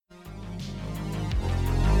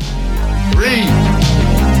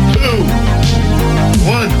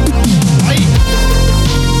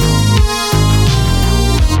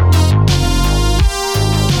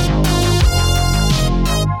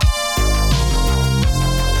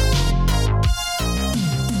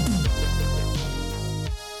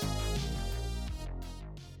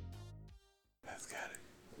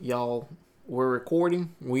Y'all, we're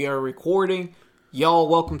recording. We are recording. Y'all,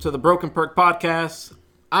 welcome to the Broken Perk Podcast.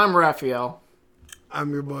 I'm Raphael. I'm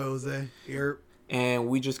your boy Jose. Here. And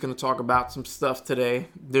we just going to talk about some stuff today.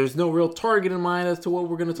 There's no real target in mind as to what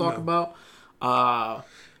we're going to talk about. But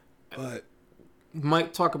we're going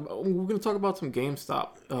to talk about some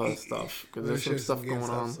GameStop stuff. Because there's some stuff going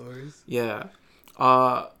on. Stories. Yeah.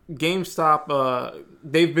 GameStop,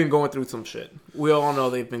 they've been going through some shit. We all know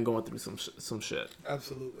they've been going through some shit.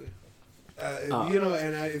 Absolutely.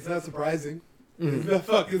 It's not surprising. It's not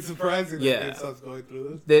fucking surprising that GameStop's going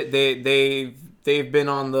through this. They've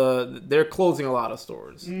been they're closing a lot of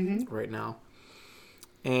stores right now.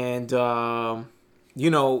 And, I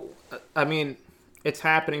mean, it's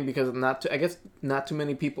happening because not too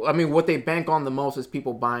many people. I mean, what they bank on the most is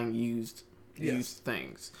people buying used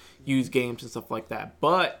things, used games and stuff like that.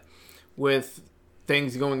 But with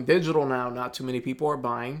things going digital now, not too many people are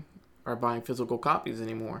buying physical copies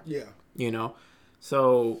anymore. Yeah.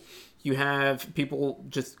 So you have people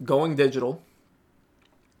just going digital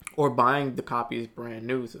or buying the copies brand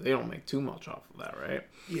new, so they don't make too much off of that, right?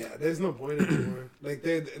 Yeah, there's no point anymore.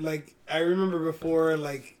 I remember before,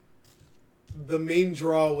 the main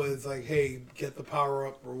draw was hey, get the Power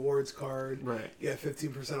Up rewards card. Right. Get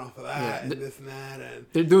 15% off of that and this and that. And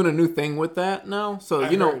they're doing a new thing with that now. So,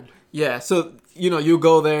 heard. Yeah. So, you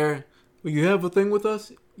go there. Well, you have a thing with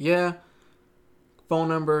us? Yeah. Phone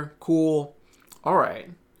number. Cool. All right.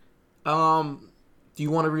 Do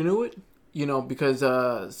you want to renew it? Because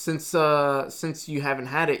since you haven't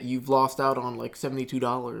had it, you've lost out on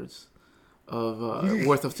 $72 of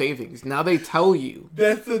worth of savings. Now they tell you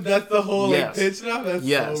that's the whole pitch now. That's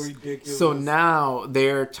so ridiculous. So now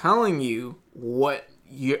they're telling you what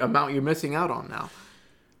amount you're missing out on now.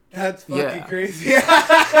 That's fucking crazy.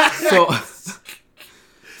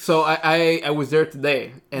 So I was there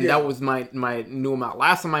today, and that was my new amount.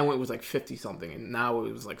 Last time I went was 50 something, and now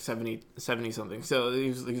it was 70 something. So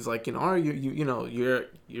he's like, all right,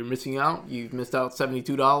 you're missing out. You've missed out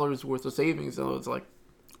 $72 worth of savings. So it's like,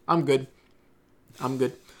 I'm good. I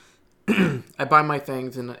buy my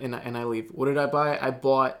things and I leave. What did I buy? I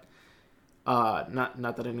bought not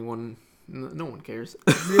that no one cares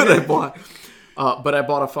what I bought. But I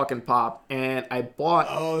bought a fucking pop, and I bought.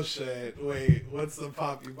 Oh shit! Wait, what's the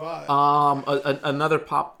pop you bought? Another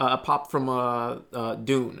pop, a pop from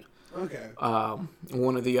Dune. Okay.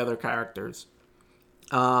 One of the other characters.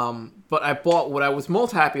 But I bought what I was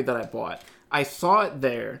most happy that I bought. I saw it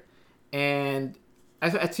there, and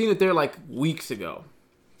I'd seen it there weeks ago.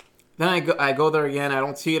 Then I go there again. I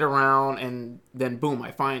don't see it around, and then boom,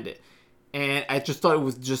 I find it. And I just thought it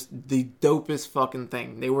was just the dopest fucking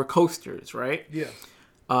thing. They were coasters, right? Yeah.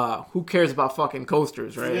 Who cares about fucking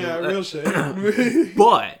coasters, right? Yeah, real shit.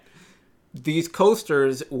 But these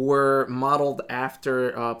coasters were modeled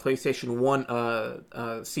after PlayStation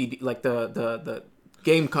 1 CD, the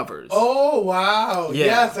game covers. Oh, wow. Yeah.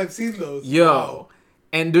 Yes, I've seen those. Yo. Wow.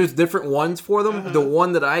 And there's different ones for them. The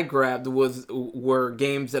one that I grabbed were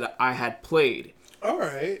games that I had played. All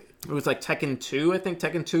right. It was Tekken 2, I think.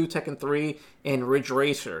 Tekken 2, Tekken 3, and Ridge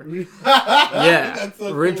Racer. Yeah. That's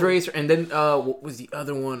so Ridge cool. Racer. And then, what was the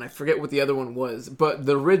other one? I forget what the other one was. But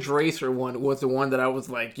the Ridge Racer one was the one that I was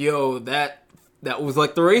like, yo, that was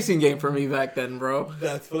the racing game for me back then, bro.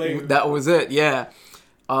 That's hilarious. That was it, yeah.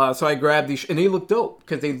 So I grabbed these, and they look dope,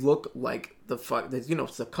 because they look like the fuck, it's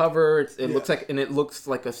the cover, it looks like, and it looks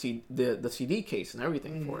like the CD case and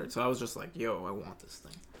everything for it. So I was just like, yo, I want this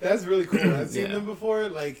thing. That's really cool. I've seen them before,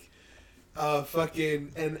 and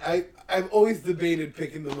I've always debated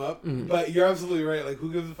picking them up, but you're absolutely right.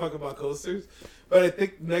 Who gives a fuck about coasters? But I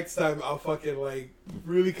think next time I'll fucking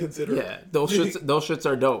really consider. Yeah, those shits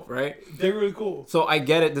are dope, right? They're really cool. So I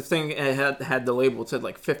get it. The thing had the label, it said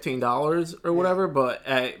 $15 or whatever, but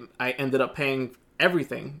I ended up paying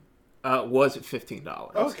everything. Was at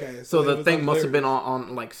 $15. Okay, so the thing must have been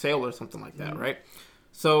on sale or something like that, right?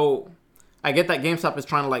 So I get that GameStop is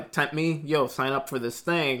trying to tempt me, yo, sign up for this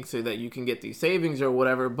thing so that you can get these savings or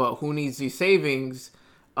whatever. But who needs these savings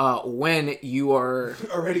when you are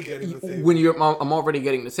already getting the savings? I'm already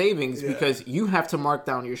getting the savings because you have to mark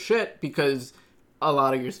down your shit because a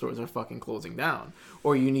lot of your stores are fucking closing down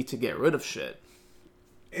or you need to get rid of shit.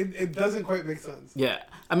 It doesn't quite make sense. Yeah,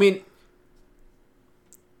 I mean.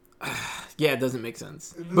 Yeah, it doesn't make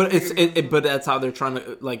sense, but but that's how they're trying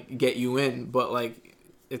to get you in. But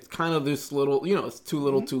it's kind of this little, it's too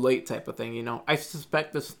little, too late type of thing. I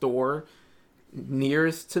suspect the store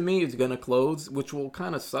nearest to me is gonna close, which will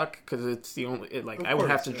kind of suck because it's the only I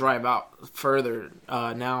would have to drive out further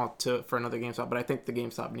now for another GameStop. But I think the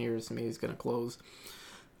GameStop nearest me is gonna close.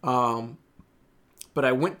 But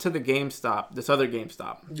I went to the GameStop, this other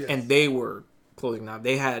GameStop, Yes. and they were closing down.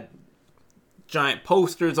 They had giant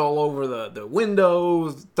posters all over the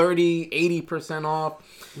windows, 30, 80% off.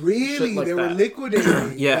 Really? Like they were that.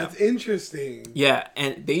 liquidating. Yeah. That's interesting. Yeah,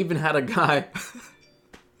 and they even had a guy.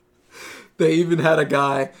 They even had a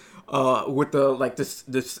guy with the like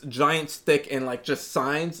this giant stick and like just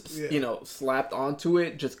signs, Yeah. you know, slapped onto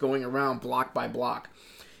it, just going around block by block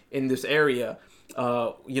in this area.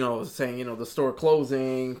 You know, saying, you know, the store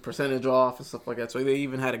closing, percentage off, and stuff like that. So they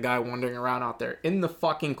even had a guy wandering around out there in the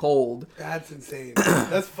fucking cold. That's insane.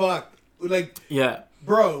 That's fucked. Like, Yeah.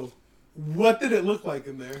 bro, what did it look like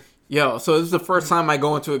in there? Yo, so this is the first time I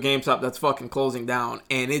go into a GameStop that's fucking closing down,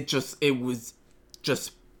 and it was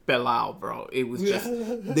just out, bro. It was just,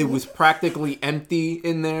 it was practically empty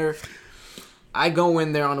in there. I go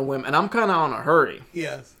in there on a whim, and I'm kind of on a hurry.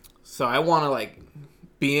 Yes. So I want to, like,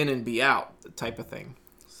 be in and be out type of thing.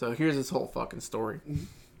 So here's this whole fucking story.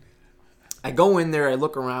 I go in there, I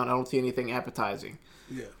look around, I don't see anything appetizing.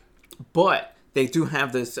 Yeah. But they do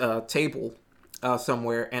have this table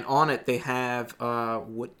somewhere, and on it they have,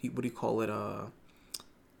 what do you call it,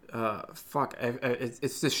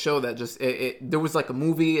 it's this show that just there was like a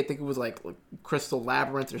movie, I think it was like Crystal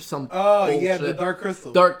Labyrinth or some bullshit. Yeah, the Dark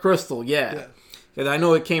Crystal. Dark Crystal, yeah. Because I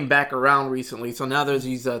know it came back around recently, so now there's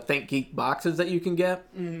these Think Geek boxes that you can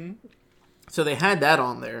get. Mm-hmm. So they had that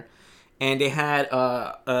on there, and they had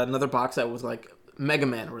another box that was like Mega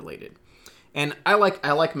Man related. And I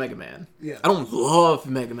like Mega Man. Yeah. I don't love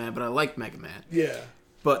Mega Man, but I like Mega Man. Yeah.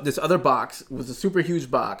 But this other box was a super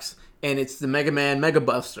huge box, and it's the Mega Man Mega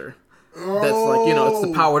Buster. That's like, you know, it's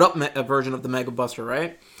the powered up version of the Mega Buster,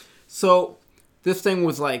 right? So this thing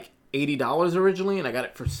was like $80 originally, and I got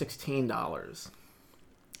it for $16.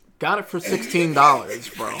 Got it for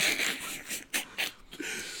 $16, bro.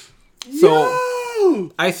 So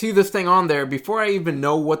Yo! I see this thing on there. Before I even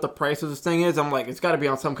know what the price of this thing is, I'm like, it's got to be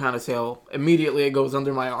on some kind of sale. Immediately, it goes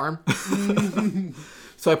under my arm.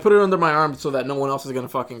 So I put it under my arm so that no one else is going to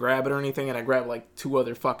fucking grab it or anything. And I grabbed like three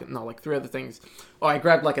other things. Oh, I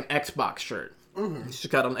grabbed like an Xbox shirt. Mm-hmm. It's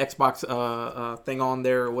just got an Xbox thing on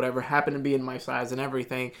there or whatever. Happened to be in my size and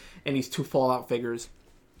everything. And these 2 Fallout figures.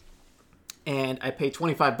 And I paid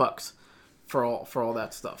 $25 for all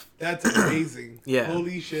that stuff. That's amazing. Yeah.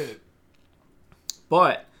 Holy shit.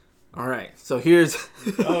 But, alright, so here's...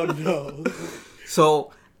 Oh, no.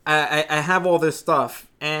 So, I have all this stuff,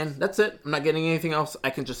 and that's it. I'm not getting anything else. I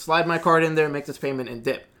can just slide my card in there, make this payment, and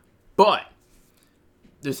dip. But,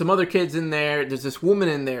 there's some other kids in there. There's this woman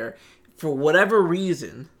in there. For whatever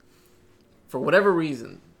reason,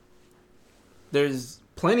 there's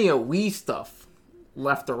plenty of Wii stuff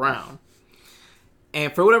left around.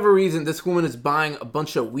 And for whatever reason, this woman is buying a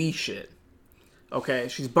bunch of Wii shit. Okay,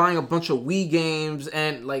 she's buying a bunch of Wii games,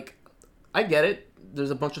 and, like, I get it.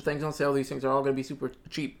 There's a bunch of things on sale. These things are all going to be super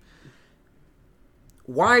cheap.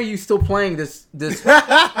 Why are you still playing this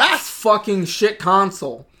fucking shit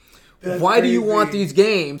console? That's Why do you crazy. want these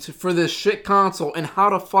games for this shit console, and how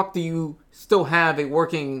the fuck do you still have a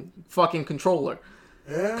working fucking controller?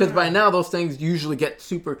 Because by now, those things usually get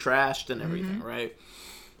super trashed and everything, right?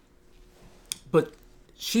 But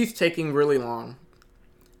she's taking really long.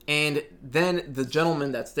 And then the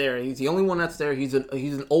gentleman that's there, he's the only one that's there. He's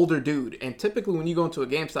an older dude. And typically when you go into a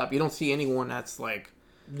GameStop, you don't see anyone that's like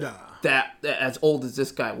that as old as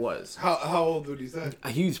this guy was. How old would he say?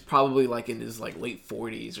 He was probably like in his like late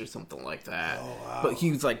 40s or something like that. Oh, wow. But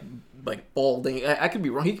he was like balding. I could be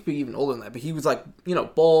wrong. He could be even older than that. But he was like, you know,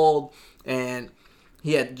 bald, and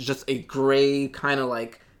he had just a gray kind of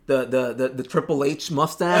like the Triple H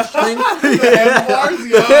mustache thing.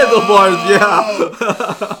 The handlebars,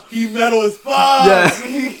 yeah. He metal as fuck. Yeah.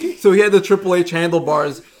 So he had the Triple H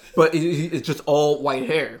handlebars, but it's just all white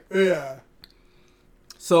hair. Yeah.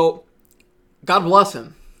 So, God bless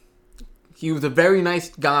him. He was a very nice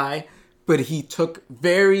guy, but he took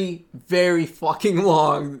very, very fucking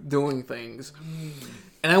long doing things.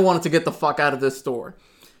 And I wanted to get the fuck out of this store.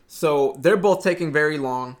 So, they're both taking very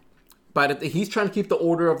long. But he's trying to keep the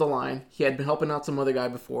order of the line. He had been helping out some other guy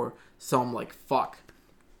before. So I'm like, fuck.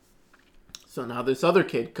 So now this other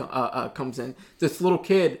kid comes in. This little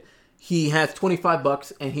kid, he has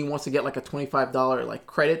 $25 and he wants to get like a $25 like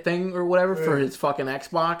credit thing or whatever for his fucking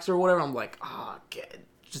Xbox or whatever. I'm like, kid,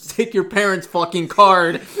 just take your parents' fucking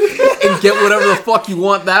card and get whatever the fuck you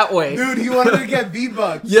want that way. Dude, he wanted to get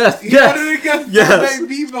V-Bucks. Yes, He wanted to get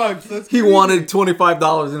V-Bucks. That's He crazy. wanted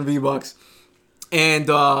 $25 in V-Bucks. And,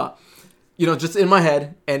 you know, just in my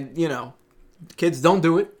head, and, you know, kids, don't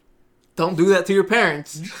do it. Don't do that to your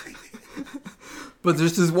parents. But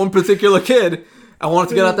there's this one particular kid, I wanted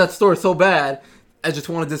to get out that store so bad, I just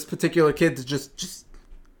wanted this particular kid to just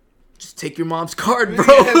take your mom's card, bro.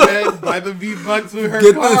 Yeah, man. Buy the V-Bucks with her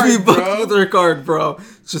Get card, the V-Bucks bro. with her card, bro.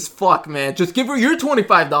 Just fuck, man. Just give her your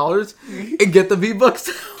 $25 and get the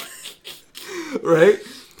V-Bucks. Right?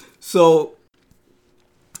 So,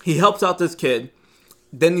 he helps out this kid.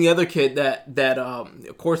 Then the other kid that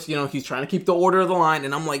of course, you know, he's trying to keep the order of the line.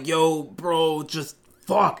 And I'm like, yo, bro, just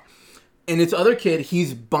fuck. And this other kid,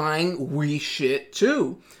 he's buying Wii shit,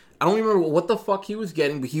 too. I don't remember what the fuck he was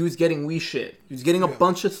getting, but he was getting Wii shit. He was getting a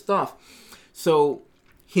bunch of stuff. So,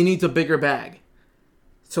 he needs a bigger bag.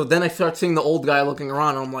 So then I start seeing the old guy looking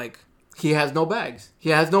around, and I'm like, he has no bags.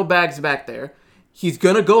 He has no bags back there. He's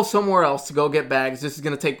going to go somewhere else to go get bags. This is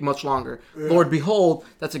going to take much longer. Yeah. Lord behold,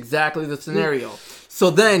 that's exactly the scenario.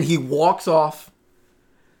 So then he walks off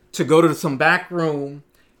to go to some back room,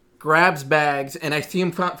 grabs bags, and I see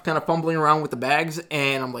him kind of fumbling around with the bags,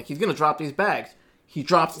 and I'm like, he's going to drop these bags. He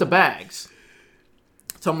drops the bags.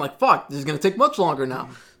 So I'm like, fuck, this is going to take much longer now.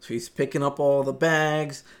 So he's picking up all the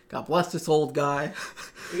bags. God bless this old guy.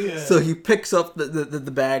 Yeah. So he picks up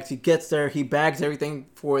the bags. He gets there. He bags everything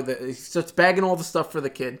he starts bagging all the stuff for the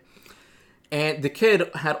kid. And the kid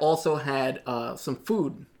had also had some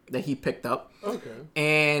food that he picked up. Okay.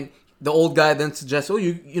 And the old guy then suggests, oh,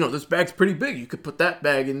 you know, this bag's pretty big. You could put that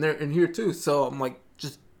bag in here too. So I'm like,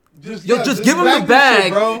 just give him the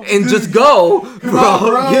bag shit, and just go, bro.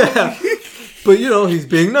 Bro. Yeah. But, you know, he's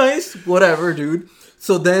being nice. Whatever, dude.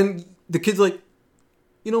 So then the kid's like,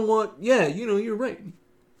 you know what? Yeah, you know, you're right.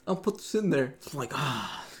 I'll put this in there. I'm like,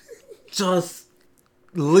 just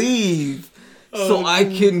leave so I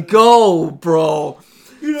can go, bro.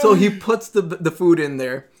 You know, so he puts the food in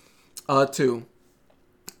there, too.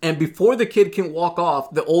 And before the kid can walk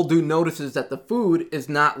off, the old dude notices that the food is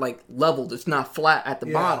not, like, leveled. It's not flat at the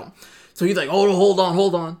bottom. So he's like, oh, hold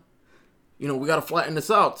on. You know, we got to flatten this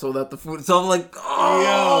out so that the food... So I'm like,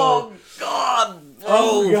 oh, God, bro.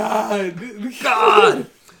 Oh, God.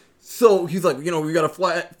 So he's like, you know, we got to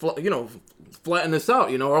flatten this out,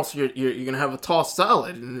 you know, or else you're going to have a tossed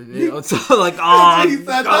salad. And, you know, so like, oh,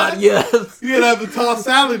 God, yes. You're going to have a tossed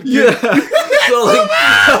salad, kid. Yeah. So, like...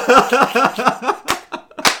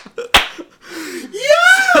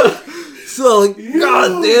 So, like,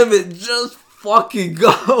 God damn it, just fucking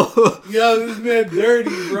go. Yo, this man dirty,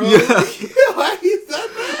 bro. Yeah. Why he said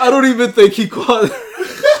that? I don't even think he caught it.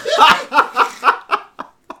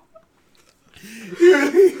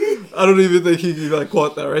 I don't even think he like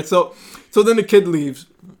caught that, right? So then the kid leaves.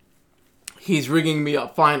 He's ringing me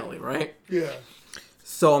up finally, right? Yeah.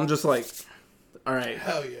 So I'm just like, all right.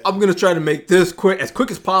 Hell yeah. I'm going to try to make this as quick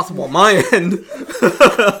as possible on my end.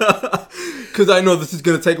 Because I know this is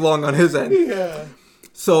going to take long on his end. Yeah.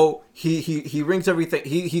 So he rings everything.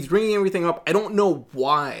 He's ringing everything up. I don't know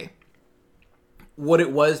why. What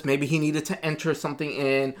it was. Maybe he needed to enter something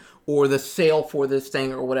in or the sale for this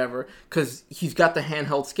thing or whatever. Because he's got the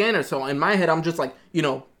handheld scanner. So in my head, I'm just like, you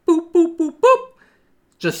know, boop, boop, boop, boop.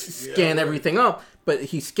 Just scan everything up. But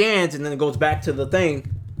he scans and then it goes back to the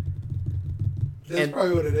thing. That's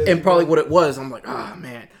probably what it is. And probably what it was. I'm like, ah,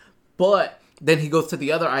 man. But then he goes to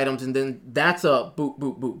the other items, and then that's a boop,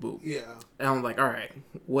 boop, boop, boop. Yeah. And I'm like, all right,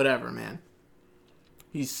 whatever, man.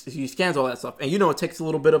 He scans all that stuff, and you know it takes a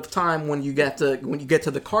little bit of time when you get to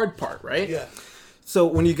the card part, right? Yeah. So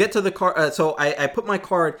when you get to the card, so I put my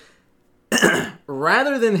card.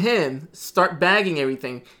 Rather than him start bagging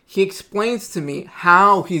everything, he explains to me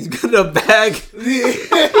how he's gonna bag.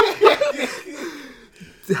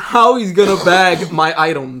 How he's gonna bag my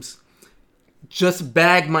items. Just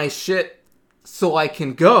bag my shit so I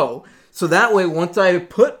can go. So that way, once I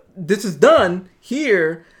put this is done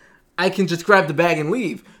here, I can just grab the bag and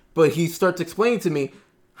leave. But he starts explaining to me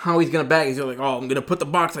how he's gonna bag. He's like, "Oh, I'm gonna put the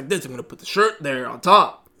box like this. I'm gonna put the shirt there on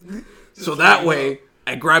top. So that way,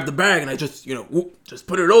 I grab the bag and I just, you know, whoop, just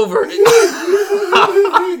put it over.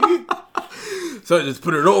 So I just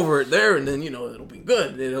put it over it there, and then, you know, it'll be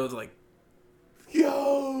good." And it was like,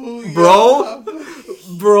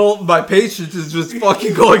 Bro, my patience is just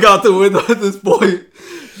fucking going out the window at this point.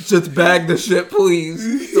 Just bag the shit,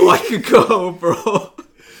 please, so I can go, bro.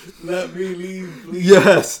 Let me leave, please.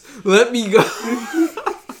 Yes, let me go.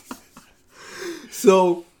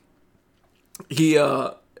 So he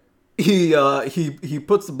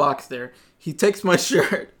puts the box there. He takes my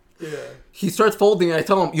shirt. Yeah. He starts folding it. I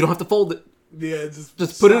tell him, you don't have to fold it. Yeah,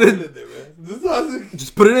 just put it in there, man.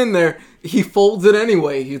 Just put it in there. He folds it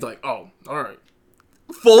anyway. He's like, oh, all right.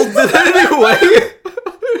 Folds it anyway.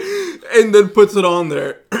 And then puts it on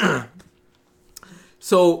there.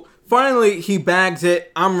 So finally he bags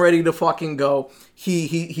it. I'm ready to fucking go.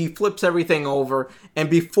 He flips everything over. And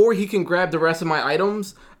before he can grab the rest of my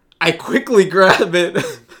items, I quickly grab it.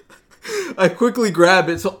 I quickly grab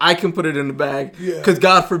it so I can put it in the bag. Because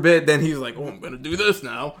God forbid, then he's like, oh, I'm going to do this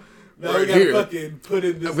now. Now right you gotta fucking put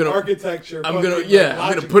in this architecture. I'm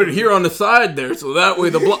gonna put it here on the side there, so that way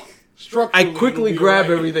the block. I quickly grab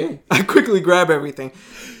everything.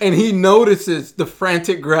 And he notices the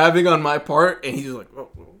frantic grabbing on my part, and he's like, oh.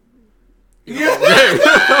 Yeah.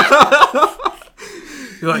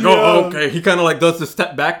 He's like, oh, okay. He kind of like does the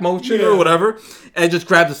step back motion or whatever, and just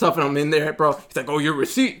grabs the stuff, and I'm in there, bro. He's like, oh, your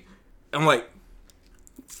receipt. I'm like,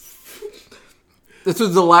 this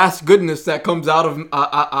is the last goodness that comes out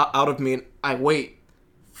of me, and I wait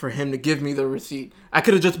for him to give me the receipt. I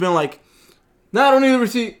could have just been like, no, I don't need the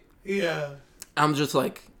receipt. Yeah. I'm just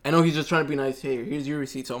like, I know he's just trying to be nice. Hey, here's your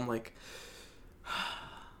receipt. So I'm like,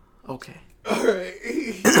 okay. All right.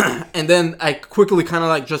 And then I quickly kind of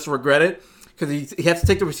like just regret it. Because he has to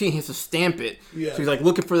take the receipt and he has to stamp it. Yeah. So he's like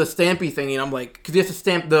looking for the stampy thing. And I'm like, because he has to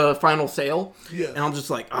stamp the final sale. Yeah. And I'm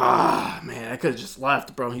just like, man, I could have just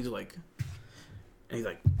left, bro. And he's like,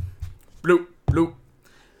 bloop, bloop.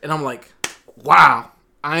 And I'm like, wow,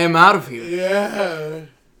 I am out of here. Yeah.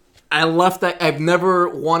 I left that. I've never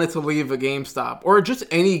wanted to leave a GameStop or just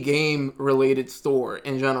any game-related store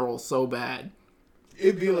in general so bad.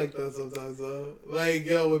 It'd be like that sometimes, though. Like,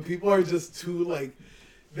 yo, when people are just too, like,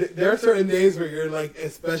 there are certain days where you're, like,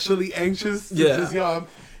 especially anxious. Yeah. Just, yo,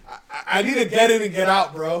 I need to get in and get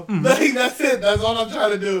out, bro. Mm-hmm. Like, that's it. That's all I'm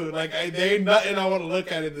trying to do. Like, there ain't nothing I want to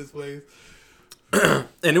look at in this place. And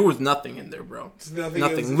there was nothing in there, bro.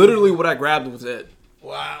 Nothing. Literally what I grabbed was it.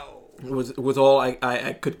 Wow. It was all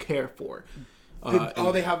I could care for.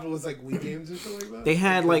 All they had was like Wii games or something like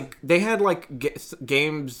that? They had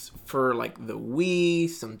games for like the Wii,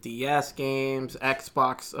 some DS games,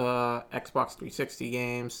 Xbox 360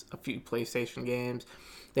 games, a few PlayStation games.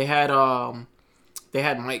 They had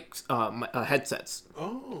mics, headsets.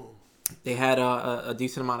 Oh. They had a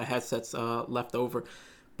decent amount of headsets left over.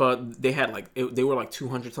 But they had they were like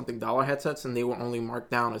 $200 something headsets, and they were only marked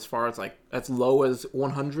down as far as like as low as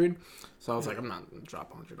 100. So I was like, I'm not gonna drop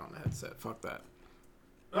 100 on a headset. Fuck that.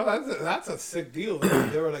 Oh, that's a sick deal.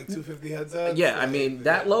 They were like 250 headsets. Yeah, I mean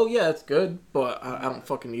that low, yeah, it's good, but I don't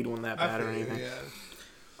fucking need one that bad or anything.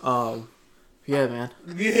 Yeah, man.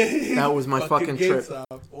 That was my fucking trip.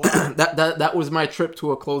 Wow. that was my trip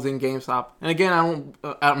to a closing GameStop. And again,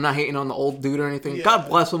 I'm not hating on the old dude or anything. Yeah. God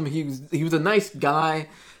bless him. He was a nice guy.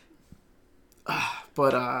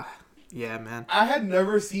 But yeah, man. I had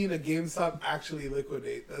never seen a GameStop actually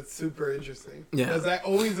liquidate. That's super interesting. Yeah. Because I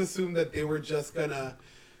always assumed that they were just gonna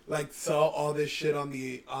like sell all this shit on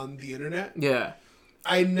the internet. Yeah.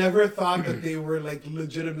 I never thought that they were like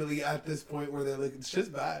legitimately at this point where they're like, it's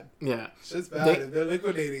just bad. Yeah. It's just bad. If they're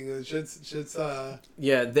liquidating it, shit's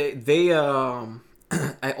Yeah, they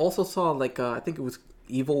I also saw like I think it was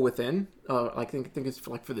Evil Within. I think it's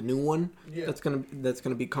for the new one. Yeah. That's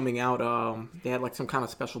gonna be coming out. They had like some kind of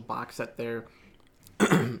special box set there. I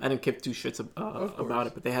didn't give two shits about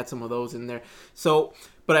it, but they had some of those in there. So,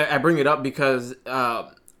 but I bring it up because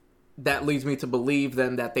that leads me to believe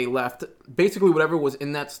then that they left basically whatever was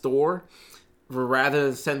in that store, rather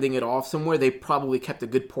than sending it off somewhere, they probably kept a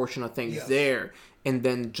good portion of things there and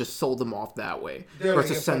then just sold them off that way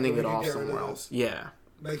versus sending it off somewhere else. Yeah.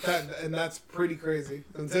 Like that, and that's pretty crazy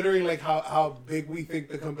considering like how big we think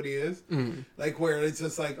the company is. Mm-hmm. Like where it's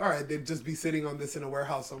just like, all right, they'd just be sitting on this in a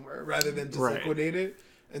warehouse somewhere rather than just liquidate it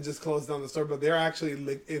and just close down the store. But they're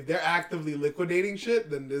actually if they're actively liquidating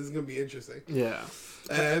shit, then this is gonna be interesting. Yeah,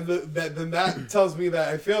 and then that tells me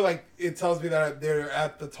that it tells me that they're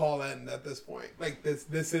at the tall end at this point. Like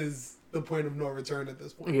this is the point of no return at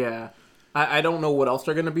this point. Yeah. I don't know what else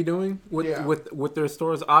they're going to be doing with their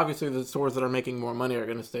stores. Obviously, the stores that are making more money are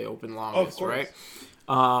going to stay open longest, right?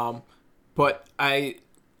 But I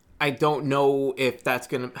don't know if that's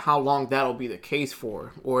how long that'll be the case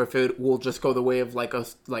for, or if it will just go the way of like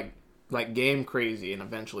Game Crazy and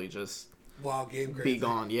eventually just Game Crazy be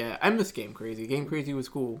gone. Yeah, I miss Game Crazy. Game Crazy was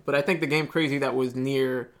cool, but I think the Game Crazy that was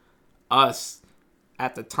near us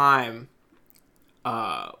at the time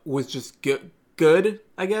was just good,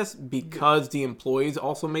 I guess, because the employees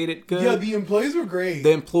also made it good. Yeah, the employees were great. The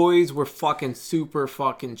employees were fucking super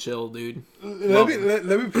fucking chill, dude. Let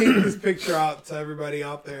me paint this picture out to everybody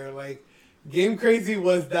out there. Like, Game Crazy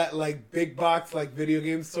was that like big box like video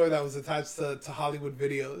game store that was attached to Hollywood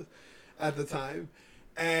Videos at the time.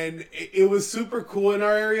 And it was super cool in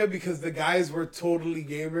our area because the guys were totally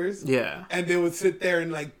gamers. Yeah. And they would sit there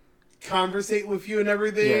and like conversate with you and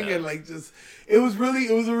everything, and like just it was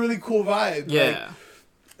a really cool vibe. Yeah.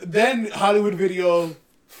 Like, then Hollywood Video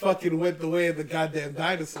fucking went the way of the goddamn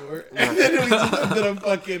dinosaur. And then we just ended up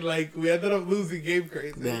fucking, like, we ended up losing Game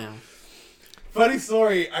Crazy. Damn. Funny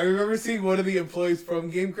story, I remember seeing one of the employees from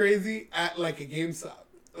Game Crazy at, like, a GameStop.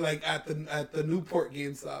 Like, at the Newport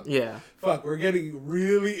GameStop. Yeah. Fuck, we're getting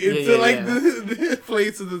really into, the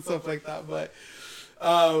places and stuff like that. But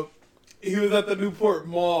he was at the Newport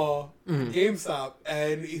Mall GameStop,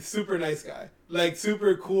 and he's super nice guy. Like,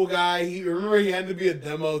 super cool guy. Remember he had to be a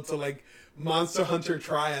demo to, like, Monster Hunter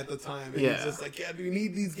Try at the time. And he's just like, yeah, we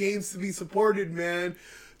need these games to be supported, man.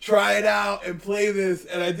 Try it out and play this.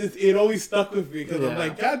 And it always stuck with me because I'm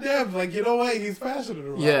like, goddamn, like, you know what? He's passionate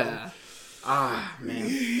about it. Ah, man.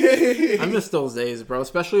 I miss those days, bro.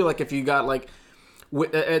 Especially, like, if you got, like,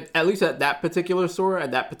 at least at that particular store, at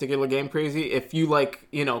that particular Game Crazy, if you, like,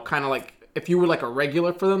 you know, kind of, like, if you were, like, a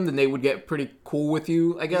regular for them, then they would get pretty cool with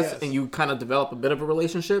you, I guess, and you kind of develop a bit of a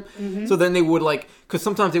relationship. So then they would, like, because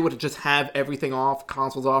sometimes they would just have everything off,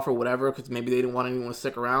 consoles off or whatever, because maybe they didn't want anyone to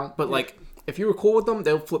stick around. But, like, if you were cool with them,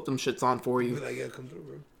 they'll flip them shits on for you. Like, yeah, come through,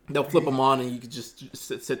 bro. They'll flip them on, and you could just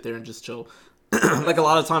sit there and just chill. Like, a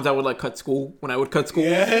lot of times I would, like, cut school. When I would cut school,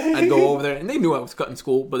 I'd go over there, and they knew I was cutting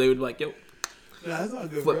school, but they would, like, yo, that's all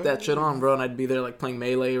good, flip bro. that shit on, bro, and I'd be there, like, playing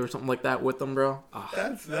Melee or something like that with them, bro.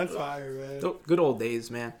 That's fire, man. Good old days,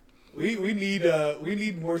 man. We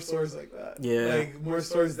need more stores like that. Yeah. Like, more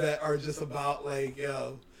stores that are just about, like,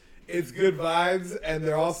 yo, it's good vibes, and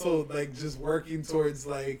they're also, like, just working towards,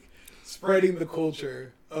 like, spreading the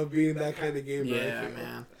culture of being that kind of gamer. Yeah,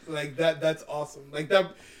 man. Like, that's awesome. Like,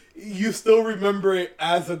 that... You still remember it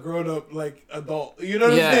as a grown-up, like, adult. You know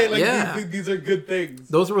what I'm saying? Like, these are good things.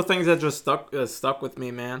 Those were things that just stuck with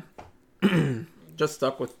me, man. Just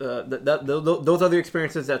stuck with those are the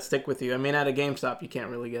experiences that stick with you. I mean, at a GameStop, you can't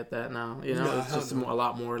really get that now. You know, it's just a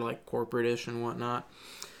lot more, like, corporate-ish and whatnot.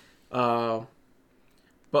 But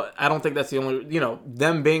I don't think that's the only... You know,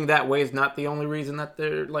 them being that way is not the only reason that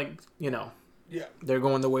they're, like, you know... Yeah. They're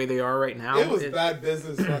going the way they are right now. It was bad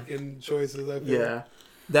business fucking choices, I feel. Yeah.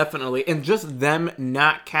 Definitely. And just them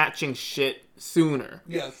not catching shit sooner.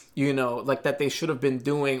 Yes. You know, like that they should have been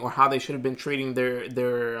doing or how they should have been treating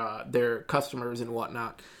their customers and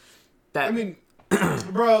whatnot. I mean,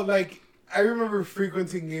 bro, like, I remember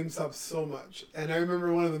frequenting GameStop so much. And I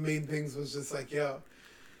remember one of the main things was just like, yo,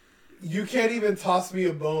 you can't even toss me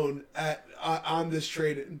a bone on this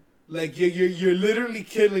trade-in. Like, you're literally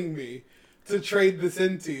killing me to trade this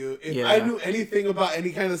into you. If I knew anything about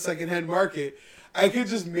any kind of secondhand market, I could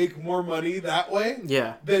just make more money that way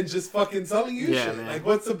than just fucking selling you shit. Man. Like,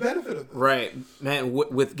 what's the benefit of this? Right. Man,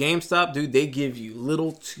 with GameStop, dude, they give you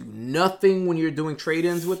little to nothing when you're doing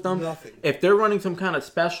trade-ins with them. Nothing. If they're running some kind of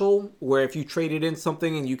special where if you traded in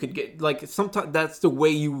something and you could get, like, sometimes that's the way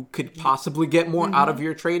you could possibly get more out of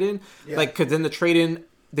your trade-in. Yeah. Like, because then the trade-in,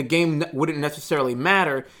 the game wouldn't necessarily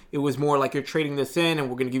matter. It was more like you're trading this in and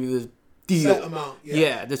we're going to give you this deal. Set amount.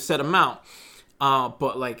 Yeah, this set amount.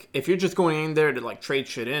 But, like, if you're just going in there to, like, trade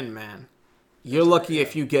shit in, man, you're lucky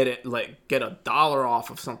if you get $1 off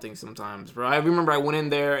of something sometimes, bro. I remember I went in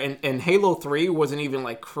there, and Halo 3 wasn't even,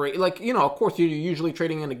 like, crazy. Like, you know, of course, you're usually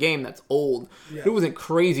trading in a game that's old. Yeah. It wasn't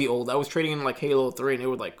crazy old. I was trading in, like, Halo 3, and they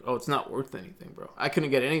were like, oh, it's not worth anything, bro. I couldn't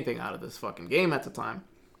get anything out of this fucking game at the time.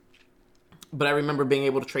 But I remember being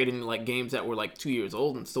able to trade in, like, games that were, like, 2 years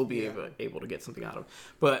old and still be able to get something out of.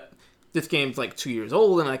 But... this game's like 2 years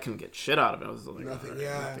old and I couldn't get shit out of it. I was like, nothing.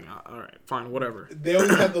 All right, fine, whatever. They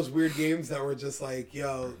always had those weird games that were just like,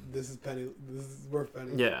 yo, this is worth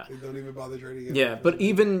penny. Yeah. They don't even bother trading it. Yeah, but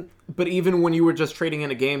even when you were just trading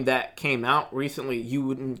in a game that came out recently, you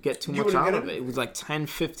wouldn't get too much out of it. It was like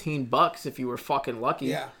 $10-15 if you were fucking lucky.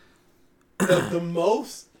 Yeah. The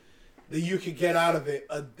most that you could get out of it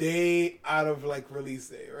a day out of, like, release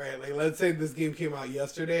day, right? Like, let's say this game came out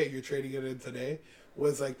yesterday and you're trading it in today.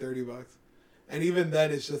 Was like $30, and even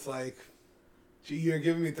then it's just like, gee, you're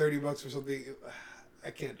giving me $30 for something.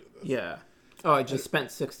 I can't do this. Yeah. Oh, I just spent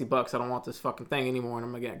 $60. I don't want this fucking thing anymore,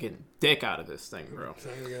 and I'm getting dick out of this thing, bro. I'm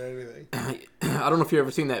not gonna get anything. I don't know if you've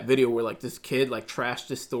ever seen that video where like this kid like trashed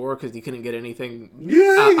his store because he couldn't get anything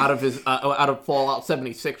out of Fallout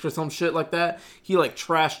 76 or some shit like that. He like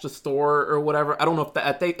trashed the store or whatever. I don't know if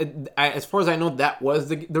that. As far as I know, that was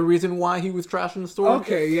the reason why he was trashing the store.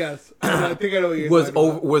 Okay, yes, I think I know what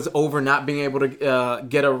you're was over not being able to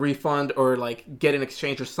get a refund or like get an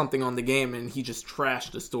exchange or something on the game, and he just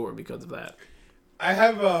trashed the store because of that. I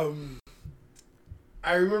have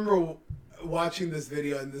I remember watching this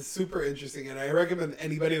video, and this is super interesting, and I recommend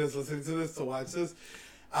anybody that's listening to this to watch this.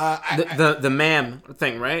 The ma'am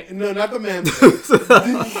thing, right? No, not the ma'am thing.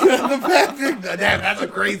 The ma'am thing. Damn, that's a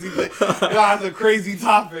crazy thing. That's a crazy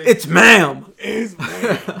topic. It's ma'am. It's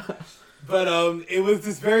ma'am. But it was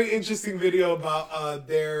this very interesting video about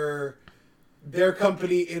their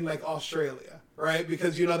company in like Australia, right?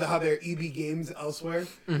 Because you know how they're EB Games elsewhere.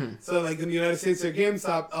 Mm-hmm. So like in the United States, they're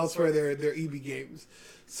GameStop. Elsewhere, they're EB Games.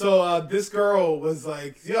 So this girl was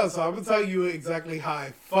like, "Yo, so I'm gonna tell you exactly how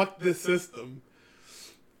I fucked this system,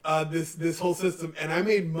 this whole system, and I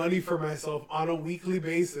made money for myself on a weekly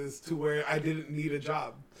basis to where I didn't need a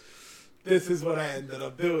job. This is what I ended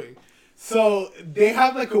up doing." So they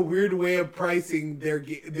have like a weird way of pricing their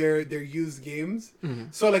used games. Mm-hmm.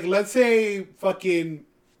 So like let's say fucking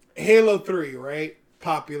Halo 3, right?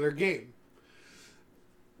 Popular game.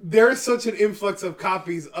 There's such an influx of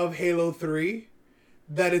copies of Halo 3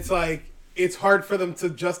 that it's like it's hard for them to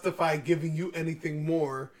justify giving you anything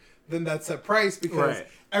more than that set price because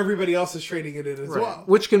everybody else is trading it in as well.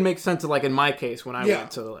 Which can make sense like in my case when I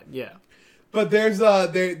went to like But there's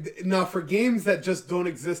now for games that just don't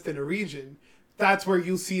exist in a region, that's where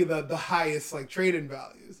you see the highest like trade-in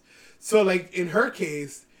values. So like in her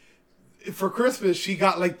case, for Christmas she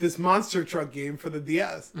got like this monster truck game for the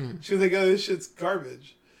DS. She was like, "Oh, this shit's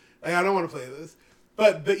garbage. Like I don't want to play this."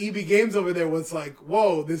 But the EB Games over there was like,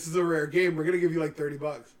 "Whoa, this is a rare game. We're gonna give you like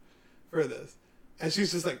 $30 for this," and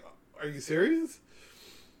she's just like, "Are you serious?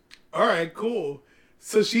 All right, cool."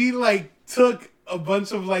 So she like took a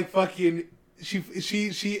bunch of like fucking.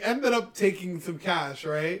 She ended up taking some cash,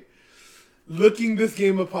 right? Looking this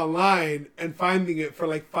game up online and finding it for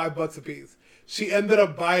like $5 a piece. She ended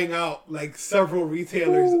up buying out like several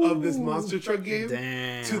retailers of this monster truck game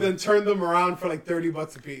to then turn them around for like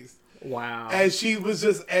 $30 a piece. Wow. And she was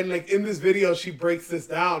just, and like in this video, she breaks this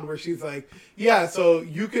down where she's like, yeah, so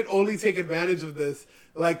you could only take advantage of this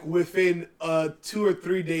like within a 2 or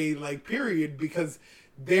 3 day like period because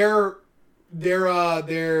their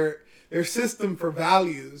system for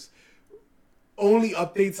values only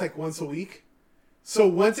updates like once a week. So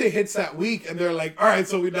once it hits that week and they're like, all right,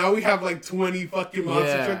 so we have like 20 fucking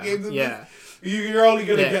monster truck games in this. You're only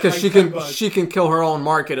going to get like $10. She can kill her own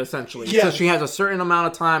market essentially. Yeah. So she has a certain amount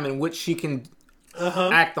of time in which she can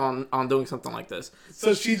act on doing something like this.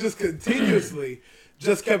 So she just continuously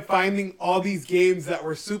just kept finding all these games that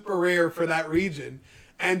were super rare for that region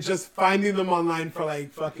and just finding them online for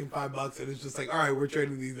like fucking $5. And it's just like, all right, we're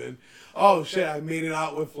trading these in. Oh shit, I made it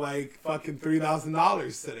out with like fucking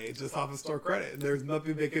 $3,000 today just off of store credit. And there's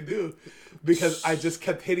nothing they could do because I just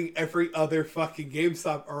kept hitting every other fucking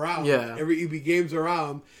GameStop around. Yeah. Every EB Games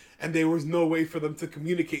around. And there was no way for them to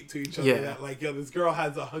communicate to each other that like, yo, this girl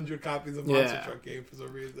has 100 copies of Monster Truck game for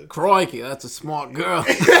some reason. Crikey, that's a smart girl.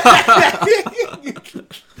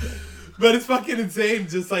 But it's fucking insane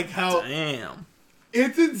just like how... Damn.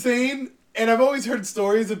 It's insane. And I've always heard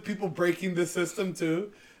stories of people breaking the system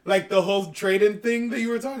too. Like the whole trade-in thing that you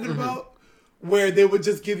were talking about, where they would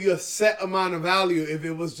just give you a set amount of value if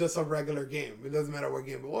it was just a regular game. It doesn't matter what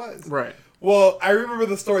game it was. Right. Well, I remember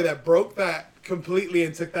the story that broke that completely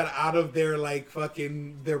and took that out of their like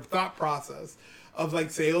fucking their thought process of like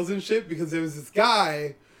sales and shit, because there was this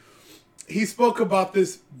guy, he spoke about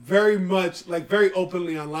this very much like very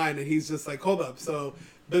openly online, and he's just like, hold up. So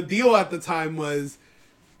the deal at the time was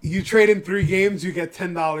you trade in 3 games, you get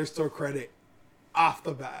 $10 store credit off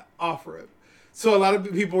the bat, offer it. So a lot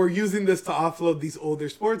of people were using this to offload these older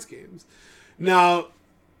sports games. Now,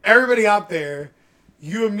 everybody out there,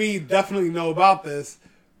 you and me definitely know about this,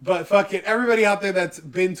 but fucking everybody out there that's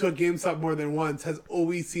been to a GameStop more than once has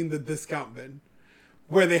always seen the discount bin,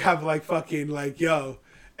 where they have like fucking like, yo,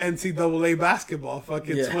 NCAA basketball,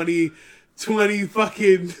 fucking 20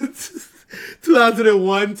 fucking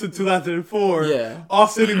 2001 to 2004, all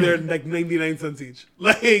sitting there like 99 cents each.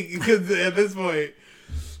 Like, because at this point,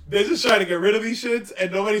 they're just trying to get rid of these shits,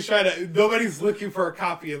 and nobody's looking for a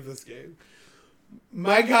copy of this game.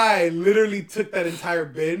 My guy literally took that entire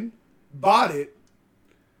bin, bought it,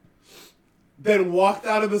 then walked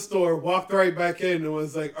out of the store, walked right back in, and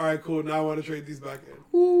was like, all right, cool, now I want to trade these back in.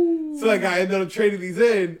 Ooh. So that guy ended up trading these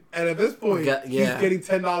in, and at this point, he's getting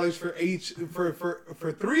 $10 for each, for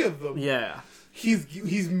 3 of them. Yeah.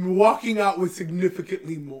 He's walking out with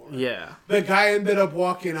significantly more. Yeah. The guy ended up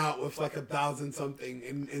walking out with like 1,000 something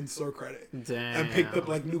in store credit. Damn. And picked up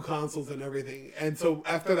like new consoles and everything. And so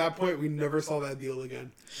after that point, we never saw that deal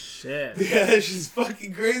again. Shit. Yeah, it's just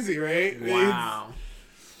fucking crazy, right? Wow.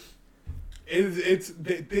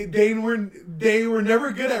 They were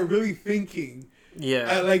never good at really thinking.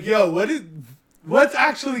 Yeah. Like, yo, what's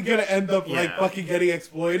actually gonna end up like fucking getting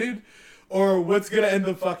exploited, or what's gonna end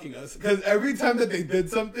up fucking us? Because every time that they did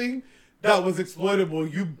something that was exploitable,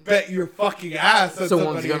 you bet your fucking ass that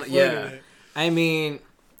someone's gonna it. I mean,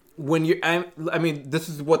 I mean, this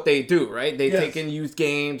is what they do, right? They take in used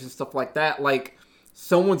games and stuff like that. Like,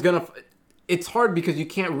 someone's gonna. it's hard because you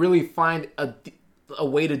can't really find a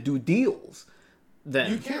way to do deals.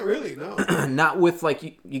 Then You can't really, no. not with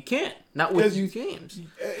like you can't not with used games.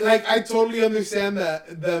 Like, I totally understand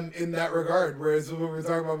them in that regard. Whereas what we were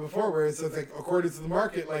talking about before, where it's like according to the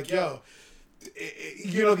market, like, yo,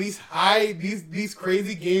 you know, these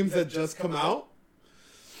crazy games that just come out,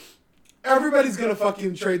 everybody's gonna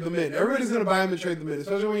fucking trade them in. Everybody's gonna buy them and trade them in,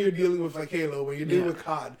 especially when you're dealing with like Halo, when you're dealing with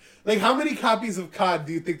COD. Like, how many copies of COD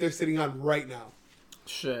do you think they're sitting on right now?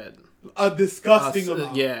 Shit. A disgusting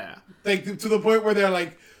amount. Yeah. Like, to the point where they're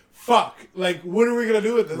like, fuck, like, what are we gonna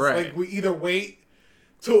do with this? Right. Like, we either wait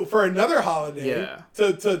for another holiday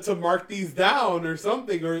to mark these down or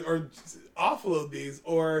something, or offload these,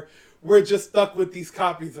 or we're just stuck with these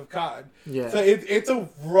copies of COD. Yeah. So it's a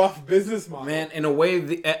rough business model. Man, in a way,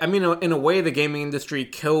 in a way, the gaming industry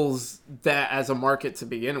kills that as a market to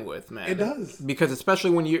begin with, man. It does. Because especially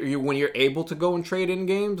when you're able to go and trade in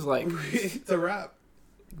games, like It's a wrap.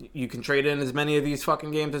 you can trade in as many of these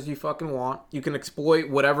fucking games as you fucking want. You can exploit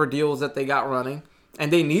whatever deals that they got running,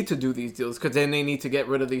 and they need to do these deals because then they need to get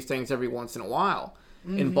rid of these things every once in a while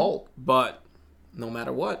in bulk. But no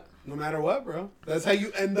matter what. No matter what, bro. That's how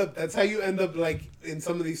you end up like in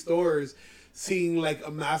some of these stores seeing like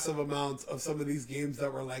a massive amount of some of these games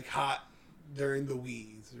that were like hot during the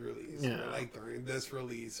Wii's release, or like during this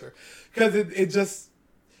release, or because it just,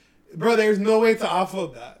 bro, there's no way to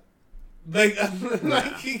offload that. Like,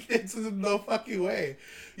 it's no fucking way.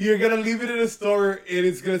 You're gonna leave it in a store and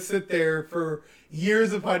it's gonna sit there for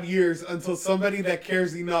years upon years until somebody that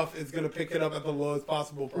cares enough is gonna pick it up at the lowest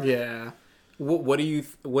possible price. Yeah. What do you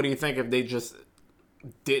think if they just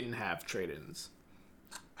didn't have trade-ins?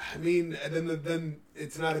 I mean, then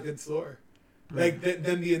it's not a good store. Like,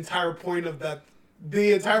 then the entire point of that,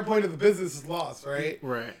 the entire point of the business is lost, right?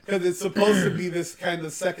 Right. Because it's supposed to be this kind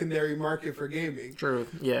of secondary market for gaming. True.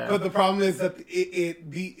 Yeah. But the problem is that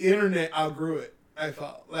the internet outgrew it. I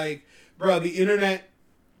felt like, bro, the internet,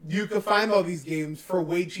 you could find all these games for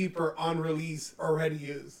way cheaper on release already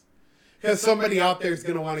used. Because somebody out there is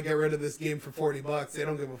gonna want to get rid of this game for $40. They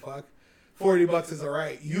don't give a fuck. $40 is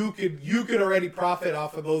alright. You could already profit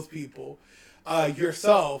off of those people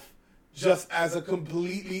yourself, just as a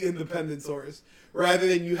completely independent source, rather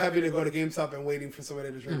than you having to go to GameStop and waiting for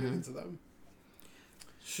somebody to trade it into them.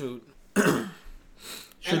 Shoot.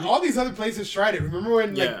 And all these other places tried it. Remember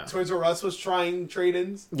when like Toys R Us was trying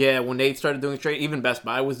trade-ins? Yeah, when they started doing trade, even Best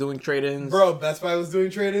Buy was doing trade-ins. Bro, Best Buy was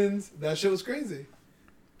doing trade-ins. That shit was crazy.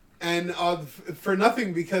 And for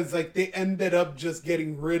nothing, because like they ended up just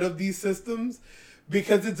getting rid of these systems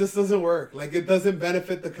because it just doesn't work. Like, it doesn't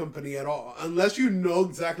benefit the company at all unless you know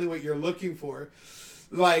exactly what you're looking for.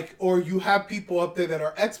 Like, or you have people up there that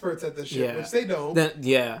are experts at this shit, which they don't.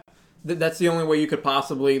 That's the only way you could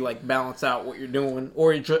possibly like balance out what you're doing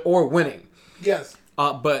or winning. Yes.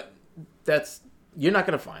 But you're not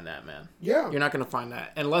gonna find that, man. Yeah. You're not gonna find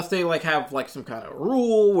that unless they like have like some kind of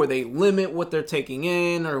rule where they limit what they're taking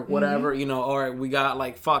in or whatever. You know, all right, we got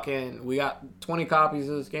 20 copies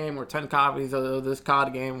of this game or 10 copies of this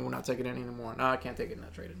COD game. We're not taking it anymore. No, I can't take it in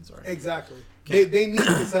that trade-in. Sorry. Exactly. They need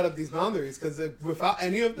to set up these boundaries because without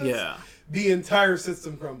any of this, the entire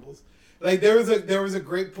system crumbles. Like, there was a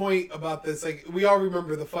great point about this. Like, we all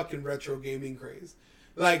remember the fucking retro gaming craze.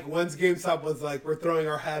 Like, once GameStop was like, we're throwing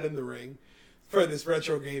our hat in the ring for this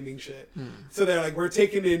retro gaming shit. So they're like, we're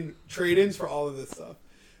taking in trade-ins for all of this stuff.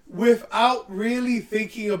 Without really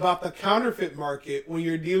thinking about the counterfeit market when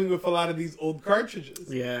you're dealing with a lot of these old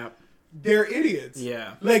cartridges. Yeah. They're idiots.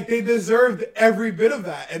 Yeah. Like, they deserved every bit of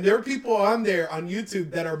that. And there are people on there on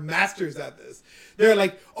YouTube that are masters at this. They're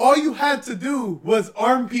like, all you had to do was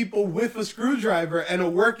arm people with a screwdriver and a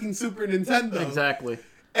working Super Nintendo. Exactly.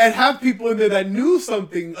 And have people in there that knew a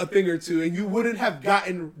thing or two, and you wouldn't have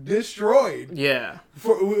gotten destroyed. Yeah.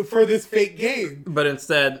 For this fake game. But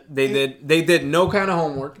instead, they did no kind of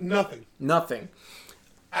homework. Nothing.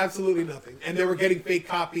 Absolutely nothing. And they were getting fake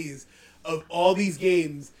copies of all these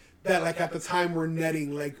games that, like, at the time were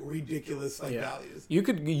netting like ridiculous values. You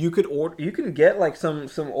can get like some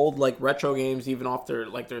old like retro games even off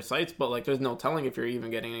their sites, but like there's no telling if you're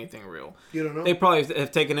even getting anything real. You don't know. They probably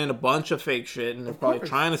have taken in a bunch of fake shit and they're probably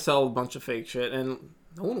trying to sell a bunch of fake shit, and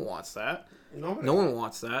no one wants that. No one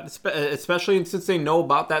wants that, especially since they know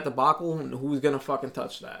about that debacle. And who's gonna fucking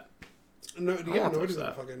touch that? Nobody's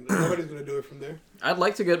gonna do it from there. I'd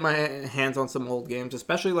like to get my hands on some old games,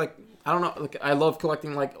 especially like, I don't know, like I love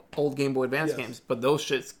collecting like old Game Boy Advance games, but those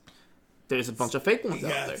shits, there's a bunch of fake ones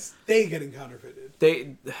out there. They getting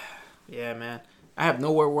counterfeited. Yeah, man. I have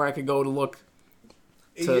nowhere where I could go to look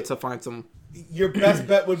to find some your best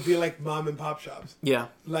bet would be like mom and pop shops. Yeah.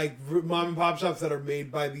 Like mom and pop shops that are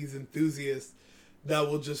made by these enthusiasts that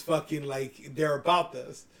will just fucking like, they're about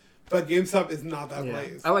this. But GameStop is not that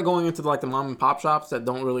place. I like going into like the mom and pop shops that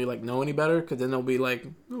don't really like know any better, because then they'll be like,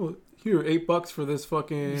 oh, here, $8 for this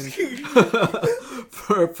fucking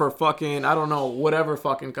for fucking, I don't know, whatever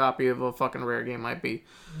fucking copy of a fucking rare game might be.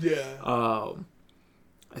 Yeah.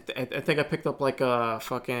 I think I picked up like a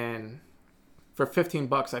fucking, for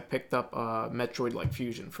 $15 I picked up Metroid like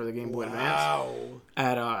Fusion for the Game Boy Advance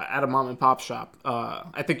at a mom and pop shop.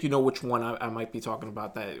 I think you know which one I might be talking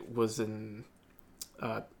about. That was in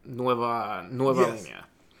Nueva Linea.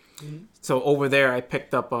 Mm-hmm. So over there, I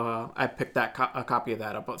picked up a copy of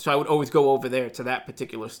that up. So I would always go over there to that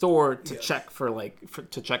particular store to check for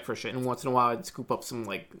check for shit. And once in a while, I'd scoop up some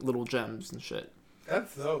like little gems and shit.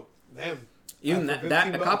 That's dope. Damn. Even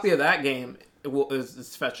that a copy of that game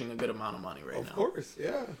is fetching a good amount of money right now. Of course,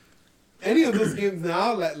 yeah. Any of those games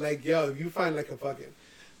now, like yo, if you find like a fucking,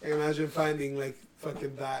 like imagine finding like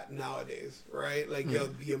fucking that nowadays, right? Like yo,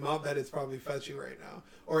 the amount that it's probably fetching right now,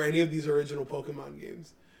 or any of these original Pokemon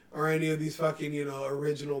games, or any of these fucking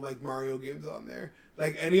original like Mario games on there,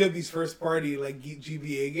 like any of these first party like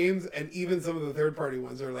GBA games, and even some of the third party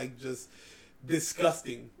ones are like just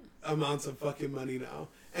disgusting amounts of fucking money now.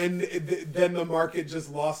 And then the market just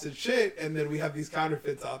lost its shit, and then we have these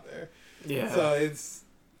counterfeits out there. Yeah. So it's,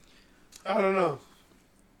 I don't know.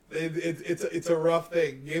 It's a rough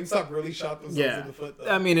thing. GameStop really shot themselves in the foot, though.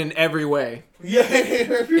 I mean, in every way. Yeah,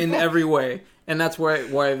 in every way, and that's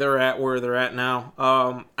why they're at where they're at now.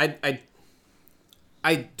 I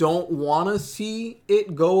don't want to see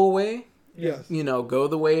it go away. Yes. Go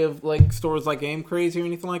the way of like stores like Game Crazy or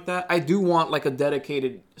anything like that. I do want like a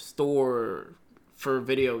dedicated store for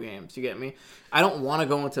video games. You get me? I don't want to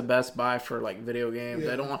go into Best Buy for like video games.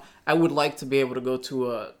 Yeah. I would like to be able to go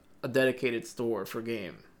to a dedicated store for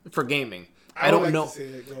gaming. I don't know. To see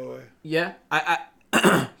it go away. Yeah,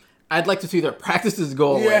 I'd like to see their practices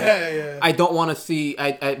go away. Yeah. I don't want to see.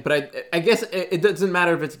 But I guess it doesn't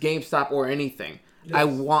matter if it's GameStop or anything. Yes. I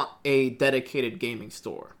want a dedicated gaming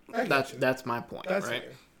store. That's my point. That's right.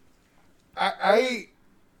 Fair.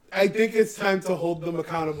 I think it's time to hold them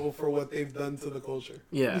accountable for what they've done to the culture.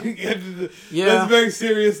 Yeah. That's a very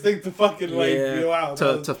serious thing to fucking wow.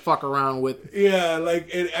 To fuck around with. Yeah,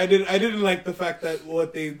 like I didn't like the fact that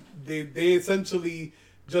what they essentially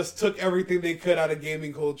just took everything they could out of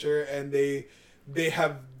gaming culture, and they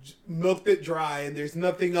have milked it dry, and there's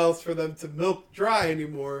nothing else for them to milk dry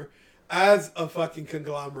anymore as a fucking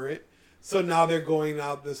conglomerate. So now they're going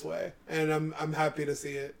out this way, and I'm happy to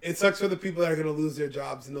see it. It sucks for the people that are going to lose their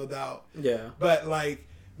jobs, no doubt. Yeah. But like,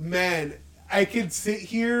 man, I could sit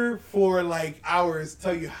here for like hours,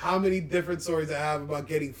 tell you how many different stories I have about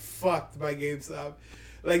getting fucked by GameStop,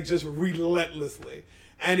 like just relentlessly.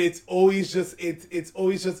 And it's always just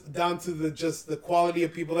down to the quality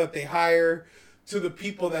of people that they hire, to the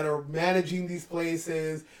people that are managing these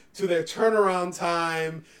places, to their turnaround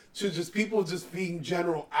time, to just people just being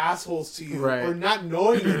general assholes to you, right, or not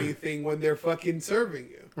knowing anything when they're fucking serving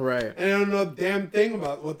you. Right. And I don't know a damn thing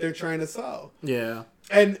about what they're trying to sell. Yeah.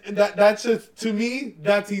 And that's just, to me,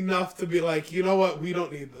 that's enough to be like, you know what, we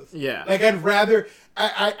don't need this. Yeah. Like, I'd rather,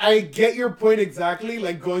 I get your point exactly,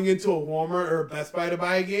 like going into a Walmart or a Best Buy to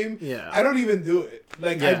buy a game. Yeah. I don't even do it.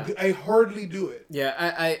 Like, yeah. I hardly do it.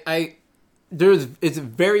 Yeah, it's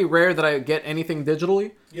very rare that I get anything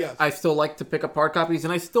digitally. Yes. I still like to pick up hard copies,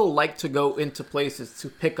 and I still like to go into places to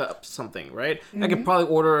pick up something, right? Mm-hmm. I could probably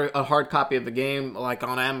order a hard copy of a game like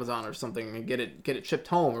on Amazon or something and get it shipped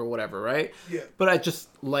home or whatever, right? Yeah. But I just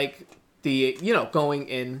like the going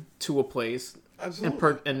into a place and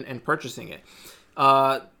purchasing it.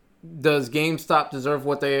 Does GameStop deserve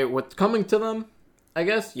what's coming to them? I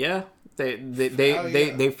guess, yeah.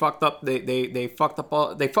 They fucked up. They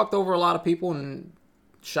fucked over a lot of people and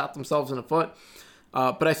shot themselves in the foot.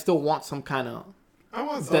 But I still want some kind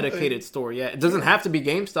of dedicated store. Yeah, it doesn't have to be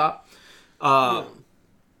GameStop.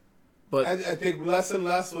 But I think less and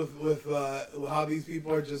less with how these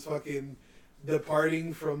people are just fucking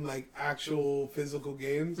departing from like actual physical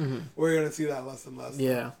games. Mm-hmm. We're gonna see that less and less.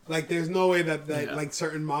 Yeah, like there's no way that like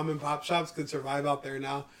certain mom and pop shops could survive out there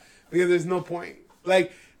now, because there's no point.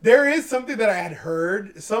 Like, there is something that I had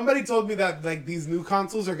heard. Somebody told me that like these new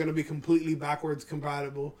consoles are going to be completely backwards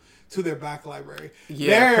compatible to their back library.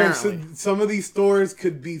 Yeah, some of these stores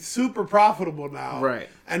could be super profitable now. Right.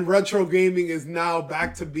 And retro gaming is now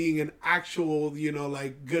back to being an actual,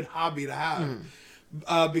 like good hobby to have.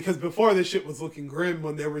 Because before, this shit was looking grim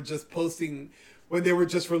when they were just releasing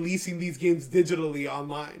these games digitally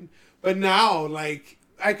online. But now, like,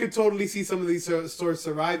 I could totally see some of these stores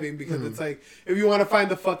surviving because Mm-hmm. it's like, if you want to find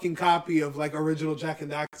the fucking copy of like original Jak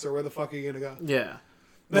and Daxter, where the fuck are you gonna go? Yeah.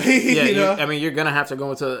 Like, Yeah, you know? I mean, you're gonna have to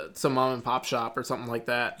go into some mom and pop shop or something like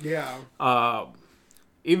that. Yeah.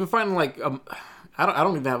 Even finding like I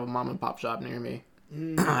don't even have a mom and pop shop near me.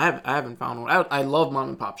 I haven't found one. I love mom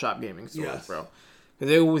and pop shop gaming stores, Yes. bro, because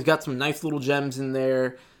they always got some nice little gems in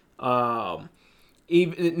there.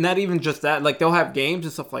 Even not even just that, like they'll have games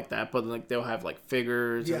and stuff like that, but like they'll have like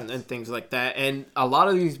figures Yes. and things like that. And a lot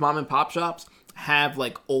of these mom and pop shops have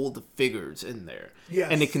like old figures in there. Yes.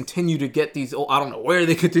 And they continue to get these old, I don't know where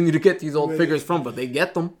they continue to get these old Where figures from, but they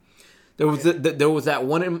get them. There was that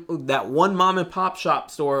one mom and pop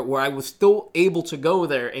shop store where I was still able to go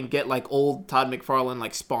there and get like old Todd McFarlane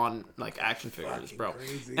like Spawn like action figures, Fucking bro.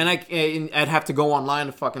 crazy. And I'd have to go online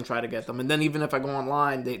to fucking try to get them. And then even if I go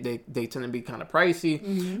online, they tend to be kind of pricey.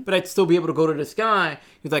 Mm-hmm. But I'd still be able to go to this guy.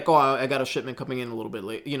 He's like, oh, I got a shipment coming in a little bit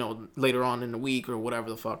late, later on in the week or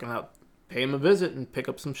whatever the fuck, and I'll pay him a visit and pick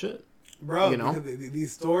up some shit. Bro, you know? because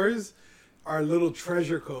these stores are little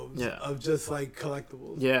treasure coves Yeah. of just like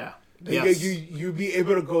collectibles. Yeah. Like, Yes. you be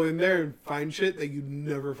able to go in there and find shit that you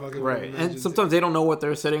never fucking Right. imagined. And sometimes they don't know what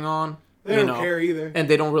they're sitting on. they don't care either. And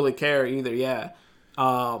they don't really care either, yeah.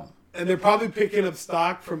 And they're probably picking up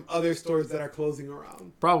stock from other stores that are closing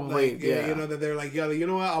around. Probably, Like, yeah. that they're like, yeah, you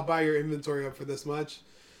know what? I'll buy your inventory up for this much.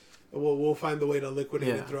 And we'll find the way to liquidate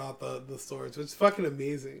Yeah. it throughout the stores, which is fucking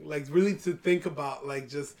amazing. Like, really to think about, like,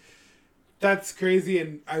 just that's crazy.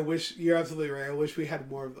 And I wish you're absolutely right. I wish we had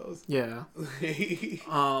more of those. Yeah.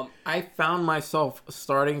 I found myself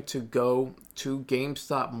starting to go to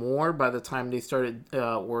GameStop more by the time they started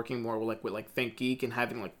working more with Think Geek and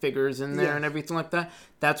having like figures in there Yeah. and everything like that.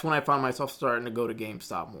 That's when I found myself starting to go to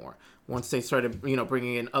GameStop more. Once they started,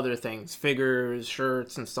 bringing in other things, figures,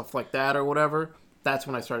 shirts, and stuff like that or whatever. That's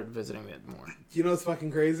when I started visiting it more. You know what's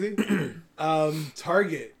fucking crazy?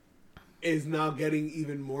 Target is now getting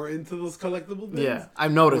even more into those collectible things. Yeah,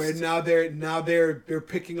 I've Where noticed. now they're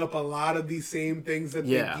picking up a lot of these same things that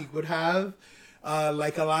Yeah. Think Geek would have.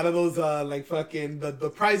 Like a lot of those like fucking the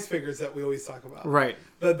prize figures that we always talk about. Right.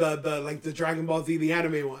 The like the Dragon Ball Z, the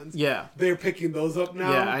anime ones. Yeah. They're picking those up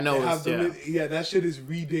now. Yeah, I They noticed, have them yeah. in- that shit is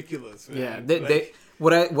ridiculous, man. Yeah, Like,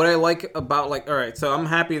 what I like about all right, so I'm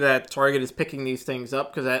happy that Target is picking these things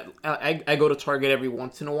up because I go to Target every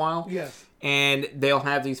once in a while. Yes. And they'll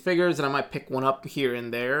have these figures, and I might pick one up here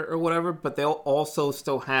and there or whatever. But they'll also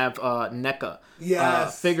still have NECA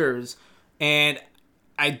Yes. figures, and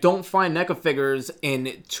I don't find NECA figures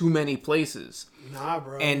in too many places. Nah,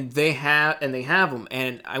 bro. And they have them.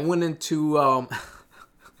 And I went into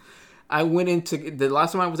the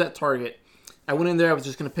last time I was at Target. I went in there. I was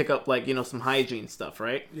just gonna pick up some hygiene stuff,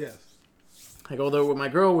 right? Yes. I go there with my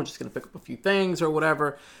girl. We're just gonna pick up a few things or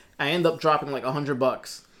whatever. I end up dropping like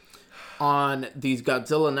 $100 on these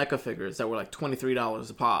Godzilla NECA figures that were like $23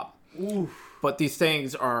 a pop. Oof. But these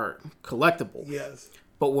things are collectible. Yes.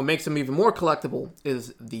 But what makes them even more collectible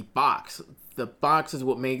is the box. The box is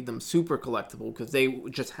what made them super collectible because they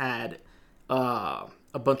just had a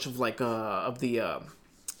bunch of of the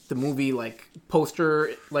movie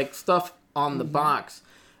poster stuff on the box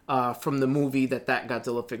from the movie that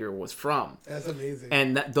Godzilla figure was from. That's amazing.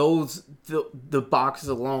 And the boxes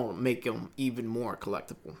alone make them even more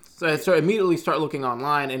collectible. So I immediately start looking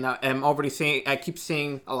online, and I'm already I keep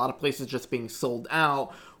seeing a lot of places just being sold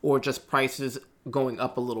out or just prices going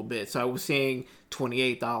up a little bit. So I was seeing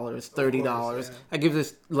 $28, $30. yeah. I give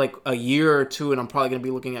this a year or two, and I'm probably gonna be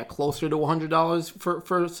looking at closer to $100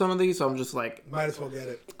 for some of these. So I'm just like, Might as well get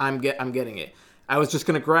it. I'm getting it. I was just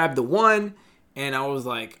gonna grab the one, and I was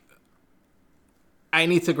like, I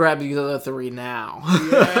need to grab these other three now.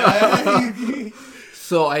 Yeah.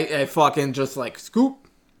 So I fucking just scoop,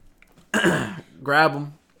 grab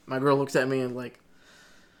them. My girl looks at me and I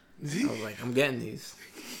was like, I'm getting these.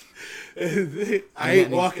 I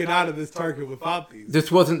ain't walking out of this Target without these.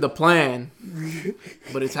 This wasn't the plan,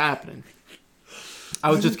 but it's happening. I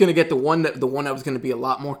was just gonna get the one that was gonna be a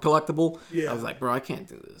lot more collectible. Yeah. I was like, bro, I can't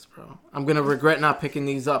do this, bro. I'm gonna regret not picking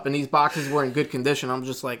these up. And these boxes were in good condition. I'm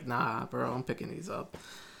just like, nah, bro, I'm picking these up.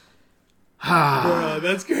 Bro,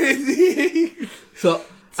 that's crazy. So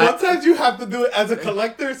Sometimes you have to do it as a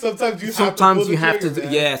collector. Sometimes you have to pull the trigger,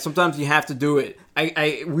 man. yeah, sometimes you have to do it.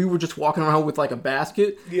 We were just walking around with a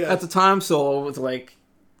basket Yeah. at the time, so I was like,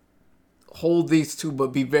 hold these two, but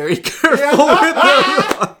be very careful with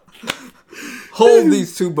them. Hold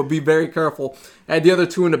these two, but be very careful. I had the other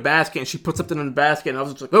two in the basket, and she puts something in the basket, and I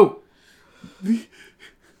was just like, oh,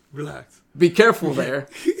 Relax. be careful there.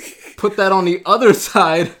 Put that on the other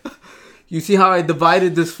side. You see how I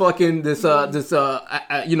divided this fucking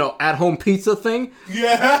at hhome pizza thing?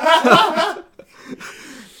 Yeah.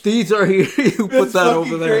 These are here. You put that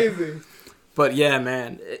over there. Crazy. But yeah,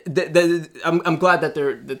 man, I'm glad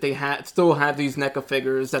that they still have these NECA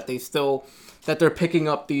figures, that they're picking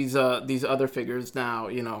up these other figures now.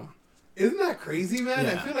 You know, isn't that crazy, man?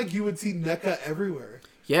 Yeah. I feel like you would see NECA everywhere.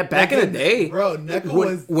 Yeah, back in the day, bro, NECA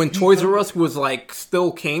was when Toys R Us was like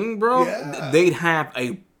still king, bro. Yeah. They'd have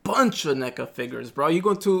a bunch of NECA figures, bro.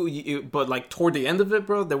 But like toward the end of it,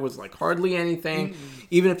 bro, there was like hardly anything.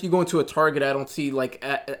 Even if you go into a Target, I don't see like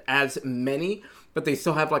as many, but they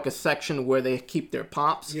still have like a section where they keep their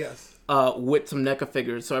pops. Yes. With some NECA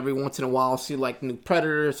figures, so every once in a while I'll see like new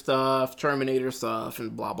Predator stuff, Terminator stuff,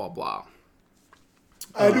 and blah blah blah.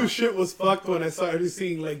 I knew shit was fucked when I started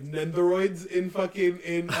seeing like Nendoroids in Target,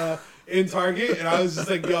 and I was just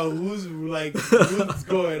like, "Yo, what's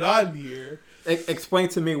going on here?" Explain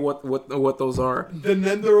to me what those are. The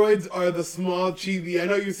Nendoroids are the small chibi. I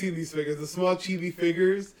know you've seen these figures. The small chibi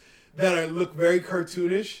figures that look very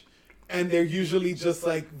cartoonish, and they're usually just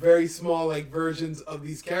like very small like versions of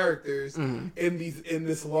these characters in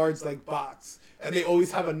this large like box, and they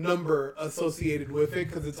always have a number associated with it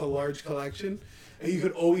because it's a large collection. And you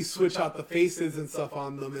could always switch out the faces and stuff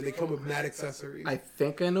on them, and they come with mad accessories. I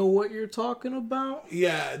think I know what you're talking about.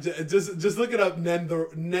 Yeah, just look it up,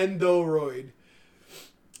 Nendoroid.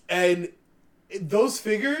 And those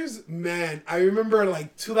figures, man, I remember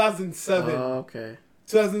like 2007. Oh, okay.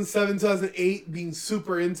 2007, 2008, being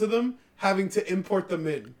super into them, having to import them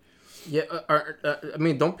in. Yeah, I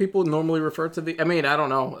mean, don't people normally refer to the? I mean, I don't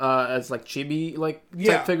know, as like chibi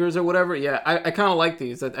type figures or whatever. Yeah, I kind of like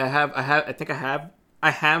these. I think I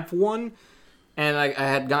have one, and I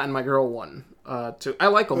had gotten my girl one too. I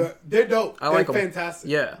like them. They're dope. They're fantastic.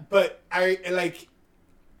 Yeah, but I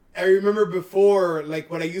remember before, like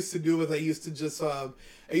what I used to do was I used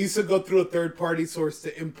to go through a third party source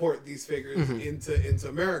to import these figures into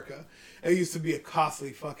America. It used to be a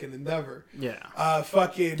costly fucking endeavor. Yeah.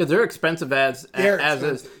 Because they're expensive as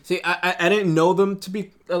is. See, I didn't know them to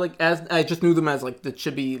be I just knew them as like the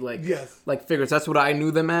chibi like figures. That's what I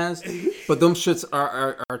knew them as. But them shits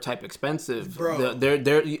are type expensive. Bro.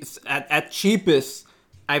 They're at cheapest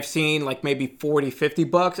I've seen like maybe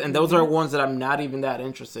 $40-$50, and those are ones that I'm not even that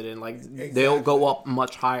interested in. Like they'll go up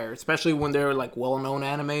much higher, especially when they're like well-known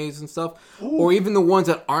animes and stuff. Ooh. Or even the ones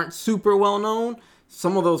that aren't super well-known.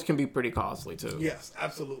 Some of those can be pretty costly too. Yes,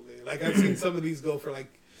 absolutely. Like I've seen some of these go for like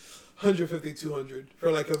 150, 200 for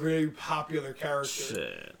like a very popular character.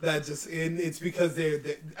 Shit. That just it's because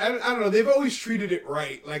I don't know, they've always treated it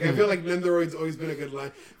right. Like I feel like Nendoroid's always been a good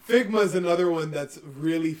line. Figma's another one that's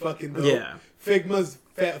really fucking dope. Yeah. Figma's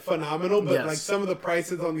phenomenal, but like some of the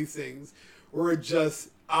prices on these things were just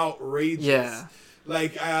outrageous. Yeah.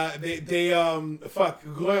 Like they going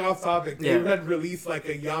off topic, they had released like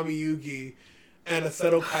a Yami Yugi and a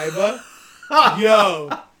Seto Kaiba. Yo,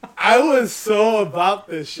 I was so about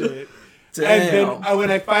this shit. Damn. And then when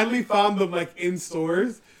I finally found them like in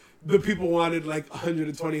stores, the people wanted like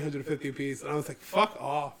 120, 150 a piece, and I was like, "Fuck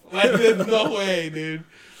off!" Like, there's no way, dude.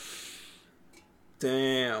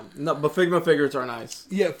 Damn. No, but Figma figures are nice.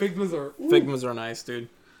 Yeah, Figmas are. Ooh. Figmas are nice, dude.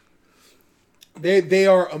 They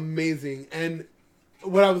are amazing, and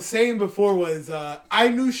what I was saying before was I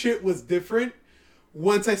knew shit was different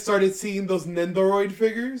once I started seeing those Nendoroid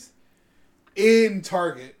figures in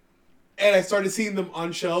Target. And I started seeing them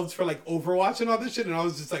on shelves for like Overwatch and all this shit, and I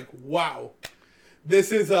was just like, wow.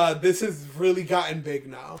 This has really gotten big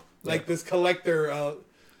now. Like this collector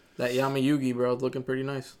that Yami Yugi, bro, looking pretty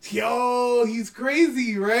nice. Yo, he's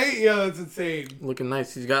crazy, right? Yeah, that's insane. Looking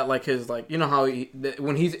nice. He's got like his like, you know how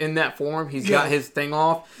when he's in that form, he's got his thing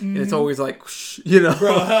off, and it's always like, you know,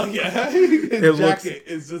 bro, hell yeah. His jacket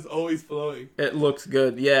is just always flowing. It looks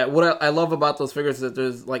good. Yeah, what I love about those figures is that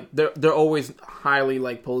there's like they're always highly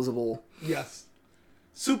like posable. Yes,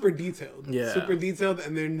 super detailed. Yeah, super detailed,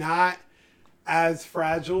 and they're not as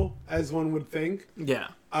fragile as one would think. Yeah,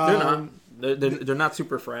 they're not. They're not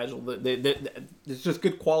super fragile. It's just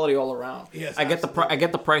good quality all around. Yes, I get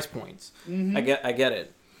the price points. Mm-hmm. I get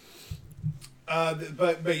it.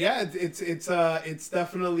 But yeah, it's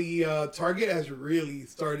definitely Target has really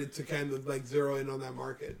started to kind of like zero in on that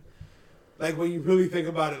market. Like when you really think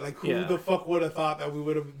about it, like who the fuck would have thought that we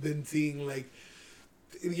would have been seeing like,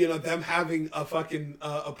 you know, them having a fucking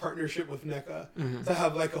a partnership with NECA to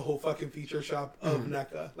have like a whole fucking feature shop of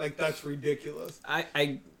NECA. Like that's ridiculous.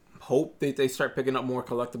 I hope that they start picking up more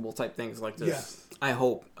collectible type things like this. Yes. I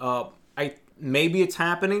hope. Maybe it's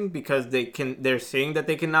happening because they're seeing that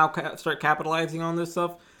they can now start capitalizing on this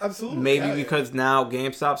stuff. Absolutely. Maybe because now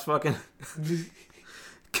GameStop's fucking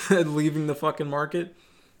leaving the fucking market.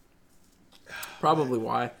 Probably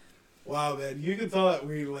why. Wow, man, you can tell that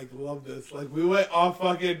we like love this. Like we went off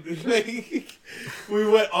fucking, like, we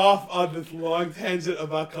went off on this long tangent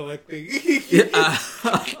about collecting.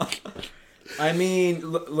 I mean,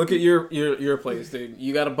 look at your place, dude.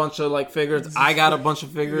 You got a bunch of like figures. I got a bunch of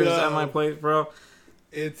figures at my place, bro.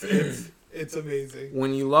 It's amazing.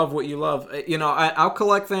 When you love what you love, you know, I'll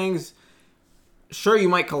collect things. Sure, you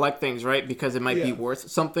might collect things, right? Because it might be worth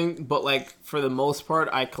something. But like for the most part,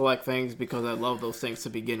 I collect things because I love those things to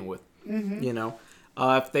begin with. Mm-hmm. You know,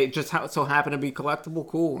 if they just so happen to be collectible,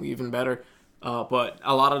 cool, even better. But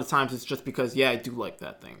a lot of the times it's just because, I do like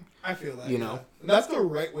that thing. I feel that, you know, and that's the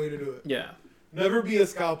right way to do it. Yeah. Never be a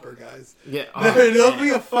scalper, guys. Yeah. Don't be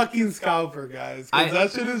a fucking scalper, guys. Because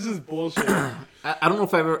that shit is just bullshit. I don't know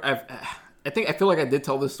if I feel like I did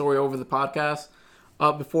tell this story over the podcast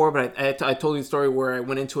before, but I told you the story where I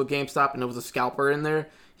went into a GameStop and there was a scalper in there.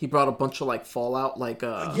 He brought a bunch of like Fallout, like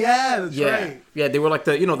that's right. Yeah, they were like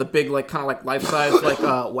the big like kind of like life size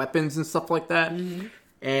like weapons and stuff like that. Mm-hmm.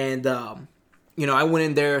 And I went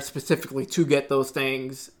in there specifically to get those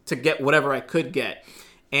things, to get whatever I could get.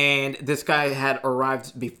 And this guy had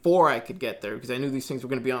arrived before I could get there because I knew these things were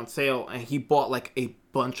going to be on sale. And he bought like a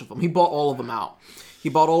bunch of them. He bought all of them out. He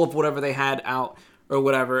bought all of whatever they had out or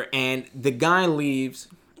whatever. And the guy leaves,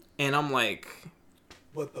 and I'm like,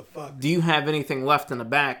 what the fuck? Do you have anything left in the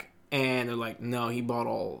back? And they're like, no, he bought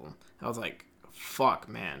all of them. I was like, fuck,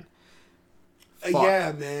 man. Fuck.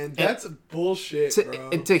 Yeah, man. That's bullshit, bro.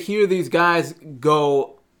 And to hear these guys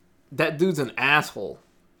go, that dude's an asshole.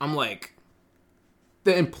 I'm like,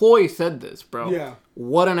 the employee said this, bro. Yeah.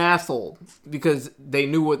 What an asshole. Because they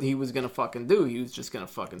knew what he was going to fucking do. He was just going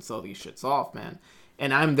to fucking sell these shits off, man.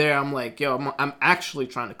 And I'm there, I'm like, yo, I'm actually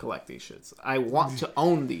trying to collect these shits. I want to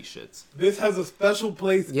own these shits. This has a special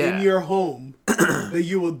place in your home that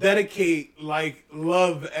you will dedicate, like,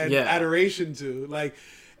 love and adoration to. Like,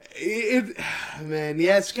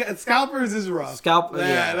 man, scalpers is rough.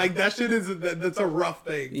 Like, that shit that's a rough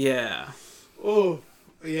thing. Yeah. Oh,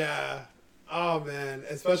 yeah. Oh, man.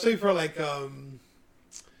 Especially for, like,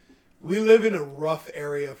 we live in a rough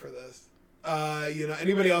area for this.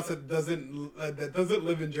 Anybody else that doesn't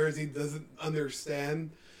live in Jersey doesn't understand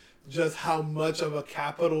just how much of a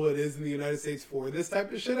capital it is in the United States for this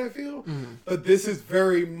type of shit, I feel. Mm-hmm. But this is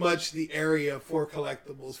very much the area for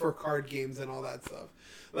collectibles, for card games and all that stuff.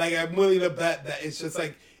 Like, I'm willing to bet that it's just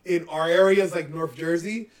like in our areas like North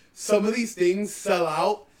Jersey, some of these things sell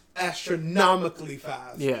out astronomically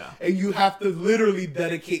fast. Yeah. And you have to literally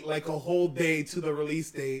dedicate like a whole day to the release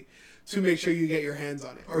date to make sure you get your hands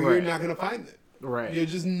on it, or you're not going to find it. Right. You're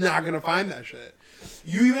just not going to find that shit.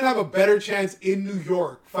 You even have a better chance in New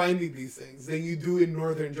York finding these things than you do in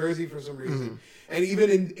Northern Jersey for some reason. Mm-hmm. And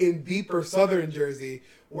even in deeper Southern Jersey,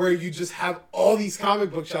 where you just have all these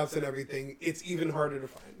comic book shops and everything, it's even harder to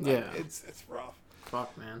find. Like, it's rough.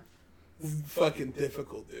 Fuck, man. It's fucking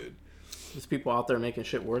difficult, dude. There's people out there making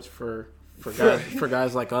shit worse for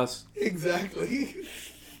guys like us. Exactly.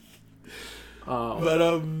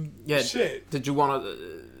 Shit. Did you want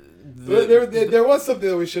to? There was something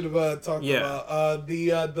that we should have talked about.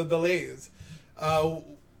 The delays.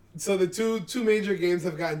 So the two major games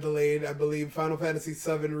have gotten delayed. I believe Final Fantasy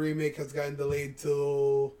VII Remake has gotten delayed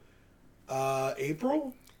till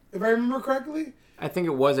April, if I remember correctly. I think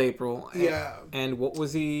it was April. Yeah. And what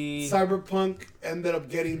was the... Cyberpunk ended up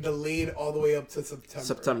getting delayed all the way up to September.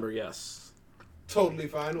 September, yes. Totally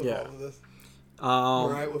fine with all of this.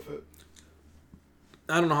 All right with it.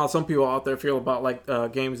 I don't know how some people out there feel about like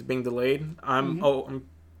games being delayed. I'm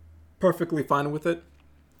perfectly fine with it.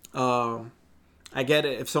 I get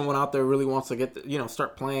it if someone out there really wants to get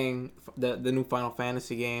start playing the new Final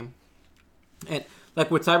Fantasy game, and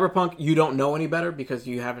like with Cyberpunk, you don't know any better because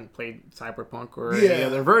you haven't played Cyberpunk or any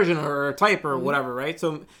other version or type or whatever, right?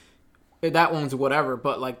 So that one's whatever.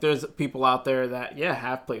 But like, there's people out there that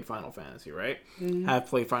have played Final Fantasy, right? Mm-hmm. Have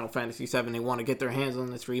played Final Fantasy VII. They want to get their hands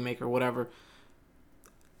on this remake or whatever.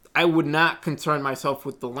 I would not concern myself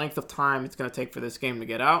with the length of time it's going to take for this game to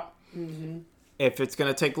get out. Mm-hmm. If it's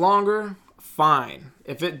going to take longer, fine.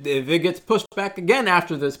 If it gets pushed back again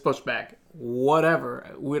after this pushback, whatever.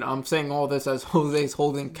 I'm saying all this as Jose's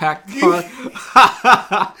holding Cactar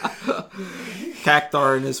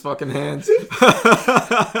in his fucking hands.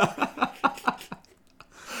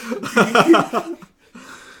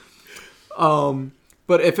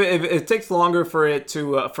 But if it takes longer for it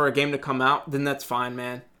to for a game to come out, then that's fine,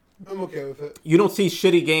 man. I'm okay with it. You don't see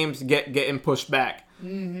shitty games getting pushed back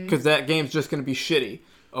because that game's just going to be shitty,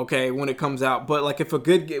 okay, when it comes out. But like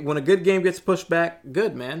when a good game gets pushed back,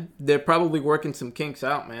 good, man. They're probably working some kinks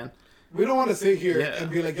out, man. We don't want to sit here Yeah.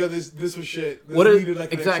 and be like, yo, this was shit. This What if, needed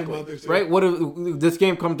like an exactly, extra month or two. right? What if this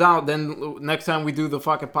game comes out, then next time we do the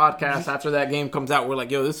fucking podcast after that game comes out, we're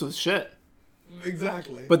like, yo, this was shit.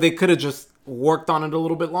 Exactly. But they could have just worked on it a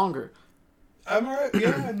little bit longer. I'm alright.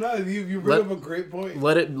 Yeah, no, you bring up a great point.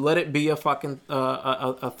 Let it be a fucking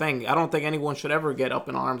a thing. I don't think anyone should ever get up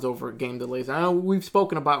in arms over game delays. I know we've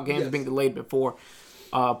spoken about games being delayed before,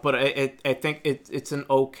 but I think it's an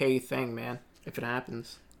okay thing, man, if it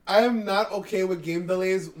happens. I am not okay with game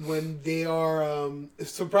delays when they are,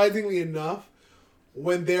 surprisingly enough,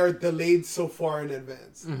 when they are delayed so far in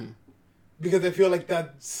advance. Mm-hmm. Because I feel like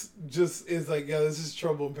that just is like, yeah, this is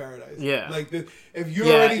trouble in paradise. Yeah. Like, if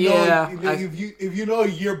you already know, yeah. if you know a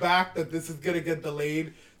year back that this is gonna get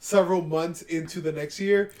delayed several months into the next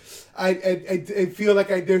year, I feel like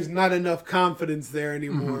there's not enough confidence there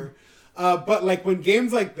anymore. But like when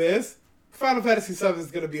games like this, Final Fantasy VII is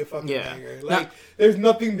gonna be a fucking banger. Like, there's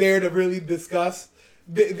nothing there to really discuss.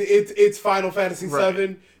 It's Final Fantasy VII.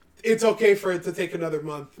 Right. It's okay for it to take another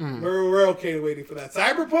month. We're okay waiting for that.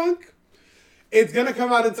 Cyberpunk, it's gonna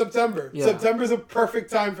come out in September. Yeah. September's a perfect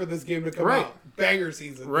time for this game to come Right. out. Banger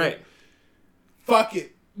season. Right. Fuck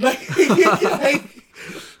it. Like,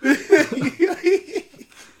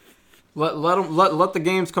 Let the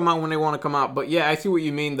games come out when they want to come out. But yeah, I see what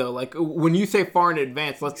you mean though. Like when you say far in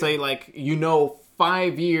advance, let's say like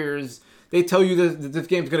 5 years, they tell you this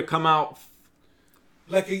game's gonna come out,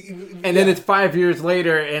 and then it's 5 years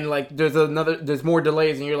later, and like there's more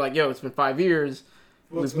delays, and you're like, yo, it's been 5 years.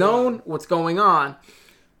 We've known what's going on.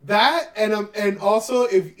 That and also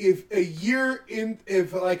if a year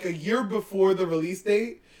before the release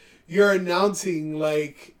date, you're announcing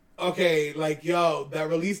like, okay, like, yo, that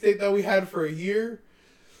release date that we had for a year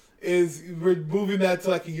we're moving that to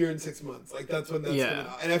like a year and 6 months. Like that's when that's coming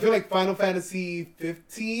out. And I feel like Final Fantasy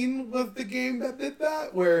 15 was the game that did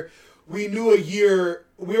that, where we knew a year.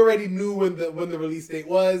 We already knew when the release date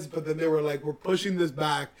was, but then they were like, we're pushing this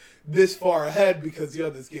back this far ahead because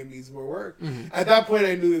this game needs more work. Mm-hmm. At that point,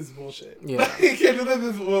 I knew this was bullshit. Yeah, I knew that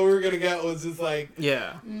what we were gonna get was just like,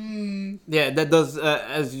 yeah. That does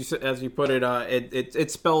as you put it.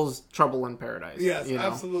 It spells trouble in paradise. Yes,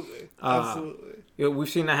 absolutely. We've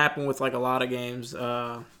seen that happen with like a lot of games,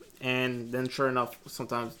 and then sure enough,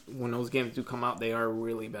 sometimes when those games do come out, they are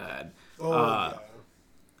really bad.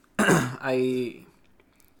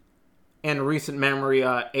 In recent memory,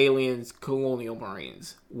 Aliens Colonial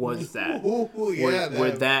Marines was that.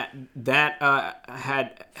 Where that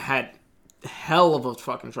had hell of a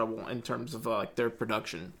fucking trouble in terms of like their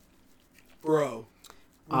production. Bro,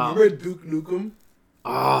 remember Duke Nukem?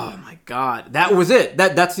 Oh my god, that was it.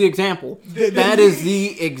 That's the example. That is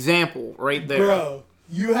the example right there. Bro,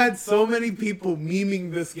 you had so many people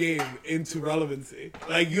memeing this game into relevancy.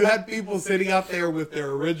 Like, you had people sitting out there with their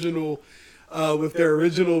original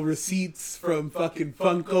receipts from fucking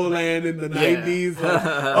Funko Land in the 90s. Like,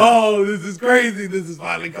 oh, this is crazy. This is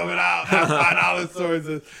finally coming out. Have $5 stores.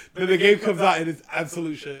 Then the game comes out and it's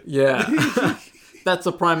absolute shit. Yeah. That's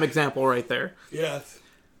a prime example right there. Yes.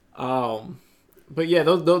 But yeah,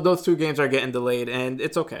 those two games are getting delayed, and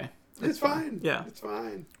it's okay. It's fine. Yeah. It's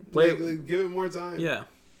fine. Like, give it more time. Yeah.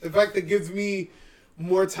 In fact, it gives me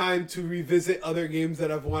more time to revisit other games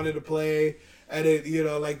that I've wanted to play. And it,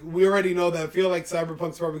 like, we already know that. I feel like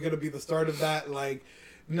Cyberpunk's probably going to be the start of that. Like,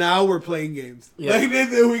 now we're playing games. Yeah. Like,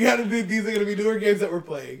 we got to do, these are going to be newer games that we're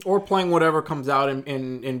playing. Or playing whatever comes out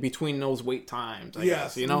in between those wait times, I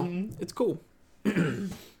guess, Mm-hmm. It's cool.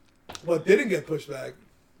 What didn't get pushed back?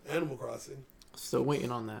 Animal Crossing. Still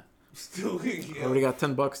waiting on that. Still waiting. Yeah. Already got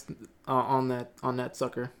 $10 on that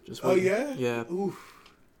sucker. Just waiting. Oh, yeah? Yeah. Oof.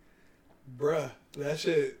 Bruh, that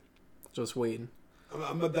shit. Just waiting.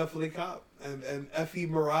 I'm a definitely cop. And FE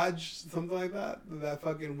Mirage, something like that. That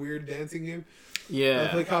fucking weird dancing game. Yeah.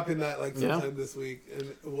 Definitely copying that like sometime this week.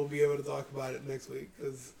 And we'll be able to talk about it next week.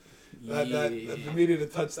 Because I've been meaning to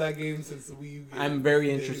touch that game since the Wii U game. I'm very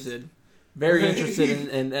interested. Very interested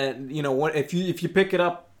in what if you pick it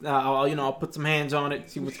up, I'll put some hands on it,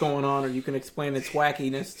 see what's going on, or you can explain its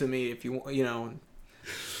wackiness to me if you.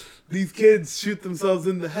 These kids shoot themselves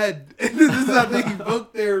in the head, and this is how they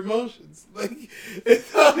evoke their emotions. Like,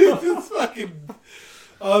 it's just fucking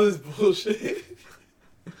all this bullshit.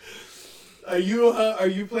 Are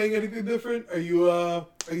you playing anything different? Are you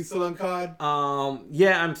still on COD?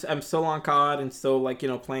 Yeah, I'm still on COD and still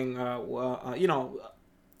playing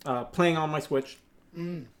playing on my Switch.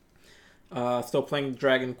 Still playing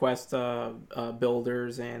Dragon Quest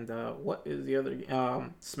Builders and what is the other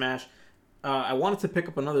Smash. I wanted to pick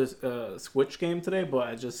up another Switch game today, but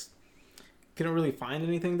I just couldn't really find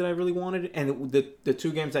anything that I really wanted. And the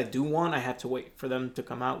 2 games I do want, I had to wait for them to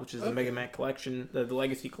come out, which is the Mega Man Collection, the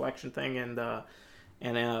Legacy Collection thing, and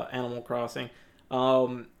Animal Crossing.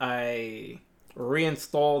 I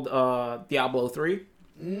reinstalled Diablo 3,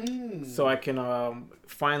 so I can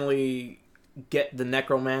finally get the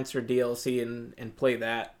Necromancer DLC and play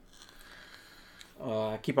that.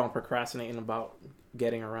 I keep on procrastinating about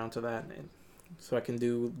getting around to that, so I can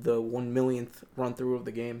do the 1 millionth run through of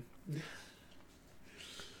the game.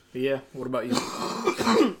 But yeah, what about you?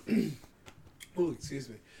 Oh, excuse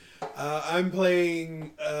me. I'm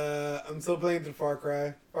still playing through Far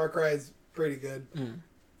Cry. Far Cry is pretty good.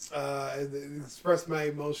 I expressed my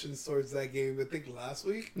emotions towards that game, I think, last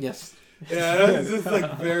week. Yes. Yeah, I was just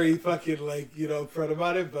like very fucking like, upfront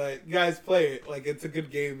about it. But guys, play it. Like, it's a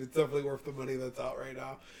good game. It's definitely worth the money that's out right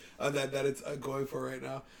now. That it's going for right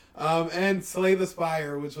now. And Slay the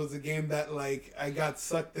Spire, which was a game that like I got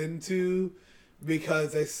sucked into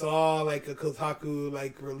because I saw like a Kotaku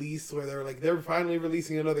like release where they're finally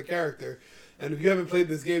releasing another character. And if you haven't played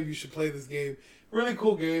this game, you should play this game. Really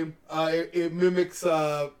cool game. It mimics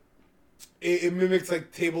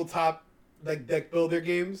like tabletop like deck builder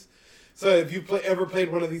games. So if you ever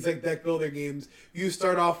played one of these like deck builder games, you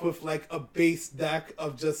start off with like a base deck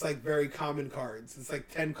of just like very common cards. It's like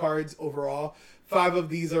 10 cards overall. 5 of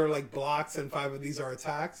these are like blocks and 5 of these are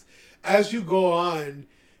attacks. As you go on,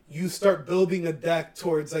 you start building a deck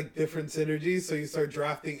towards like different synergies. So you start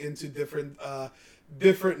drafting into different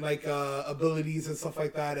like abilities and stuff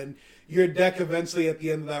like that, and your deck eventually at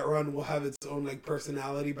the end of that run will have its own like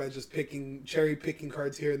personality by just cherry picking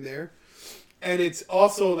cards here and there. And it's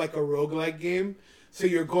also like a roguelike game, so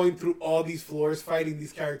you're going through all these floors fighting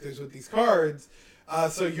these characters with these cards.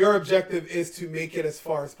 So your objective is to make it as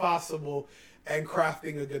far as possible and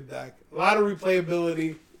crafting a good deck. A lot of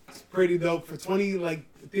replayability. It's pretty dope for it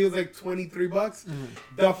feels like $23.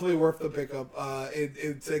 Definitely worth the pickup.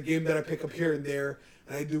 It's a game that I pick up here and there,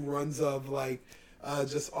 and I do runs of like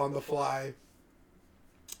just on the fly.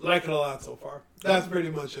 Like it a lot so far. That's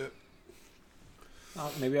pretty much it.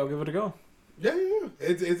 Maybe I'll give it a go. Yeah.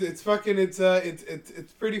 It's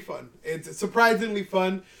pretty fun. It's surprisingly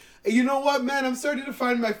fun. You know what, man? I'm starting to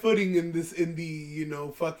find my footing in this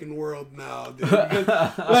indie, fucking world now, dude. Because,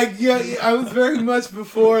 I was very much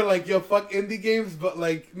before, like, fuck indie games, but,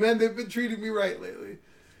 like, man, they've been treating me right lately.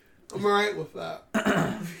 I'm alright with that.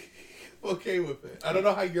 Okay with it. I don't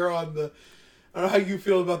know how you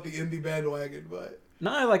feel about the indie bandwagon, but...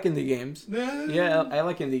 No, I like indie games. Yeah, I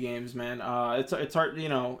like indie games, man. It's hard,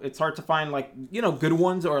 it's hard to find, like, good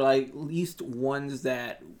ones or, like, at least ones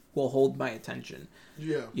that will hold my attention.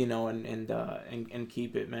 Yeah. And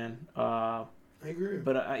keep it, man. I agree.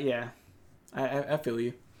 But yeah, I feel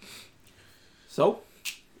you. So,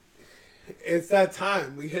 it's that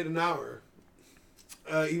time. We hit an hour,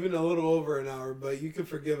 even a little over an hour. But you can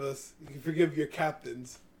forgive us. You can forgive your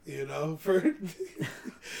captains, for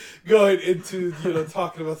going into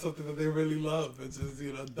talking about something that they really love, which is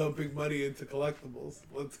dumping money into collectibles.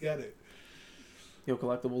 Let's get it.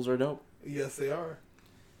 Collectibles are dope. Yes, they are.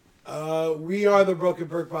 We are the Broken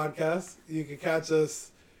Perk Podcast. You can catch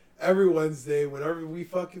us every Wednesday whenever we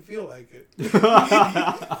fucking feel like it.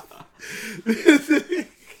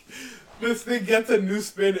 This thing gets a new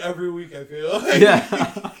spin every week, I feel like.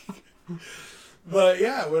 Yeah. But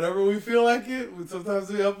yeah, whenever we feel like it, sometimes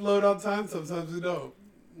we upload on time, sometimes we don't.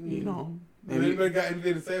 Maybe anybody got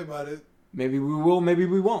anything to say about it? Maybe we will, maybe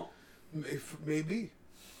we won't. Maybe.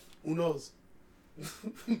 Who knows?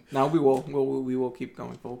 No, we will. We will keep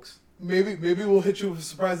going, folks. Maybe we'll hit you with a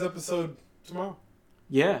surprise episode tomorrow.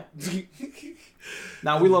 Yeah.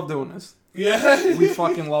 Now we love doing this. Yeah. We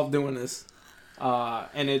fucking love doing this.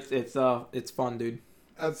 And it's fun, dude.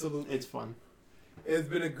 Absolutely. It's fun. It's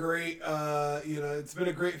been a great it's been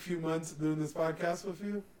a great few months doing this podcast with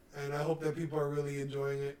you, and I hope that people are really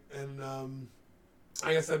enjoying it. And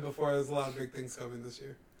like I said before, there's a lot of big things coming this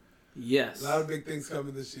year. Yes. A lot of big things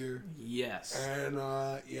coming this year. Yes. And,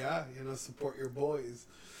 support your boys.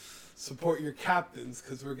 Support your captains,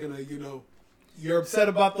 because we're going to, you're upset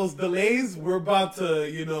about those delays. We're about to,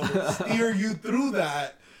 steer you through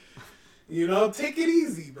that. Take it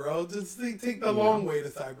easy, bro. Just take the long way to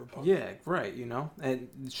Cyberpunk. Yeah, right, And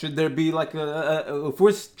should there be like if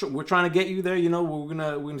we're trying to get you there, we're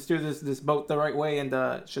gonna steer this boat the right way, and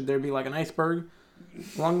should there be like an iceberg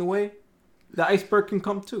along the way? The iceberg can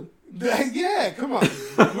come too. Yeah, come on.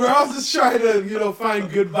 We're all just trying to, find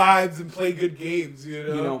good vibes and play good games,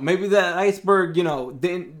 maybe that iceberg,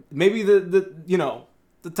 then maybe the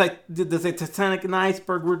Titanic and the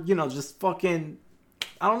iceberg were, just fucking,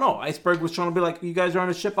 I don't know. Iceberg was trying to be like, you guys are on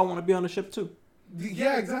a ship, I want to be on a ship too.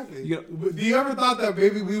 Yeah, exactly. You know, Do you ever thought that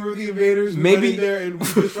maybe we were the invaders? We Maybe- went in there and we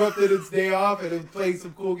disrupted its day off and it was playing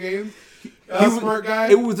some cool games. Smart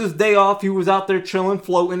guy. It was his day off. He was out there chilling,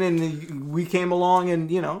 floating, and we came along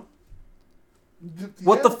and,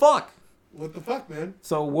 what the fuck? What the fuck, man?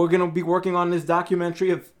 So we're going to be working on this documentary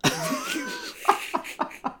of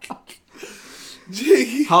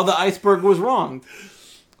Gee. how the iceberg was wronged.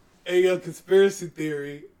 Hey, yo, conspiracy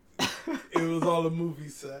theory. It was all a movie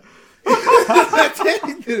set.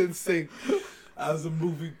 It didn't sink. That was a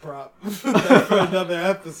movie prop. That's for another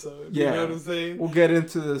episode. Yeah. You know what I'm saying? We'll get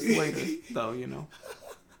into this later, though,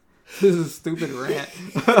 This is a stupid rant.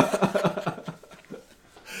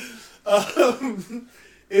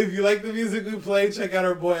 If you like the music we play, check out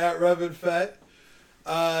our boy at Revan Fett.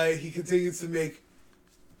 He continues to make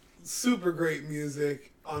super great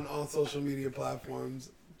music on all social media platforms.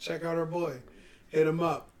 Check out our boy. Hit him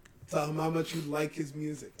up. Tell him how much you like his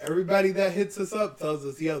music. Everybody that hits us up tells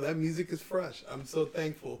us, yo, that music is fresh. I'm so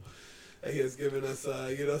thankful that he has given us,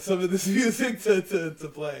 some of this music to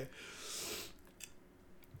play.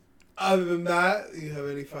 Other than that, you have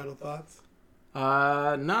any final thoughts?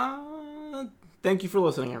 Nah. Thank you for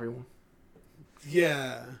listening, everyone.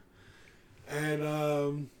 Yeah.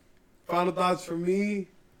 And final thoughts from me.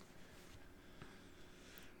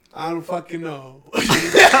 I don't fucking know.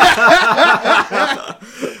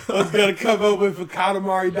 I was gonna come up with a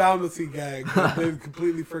Katamari Damacy gag, but they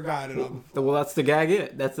completely forgot it. Well, that's the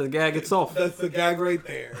gag. That's the gag itself. That's the gag right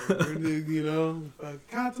there. Katamari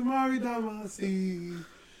Damacy.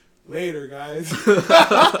 Later, guys.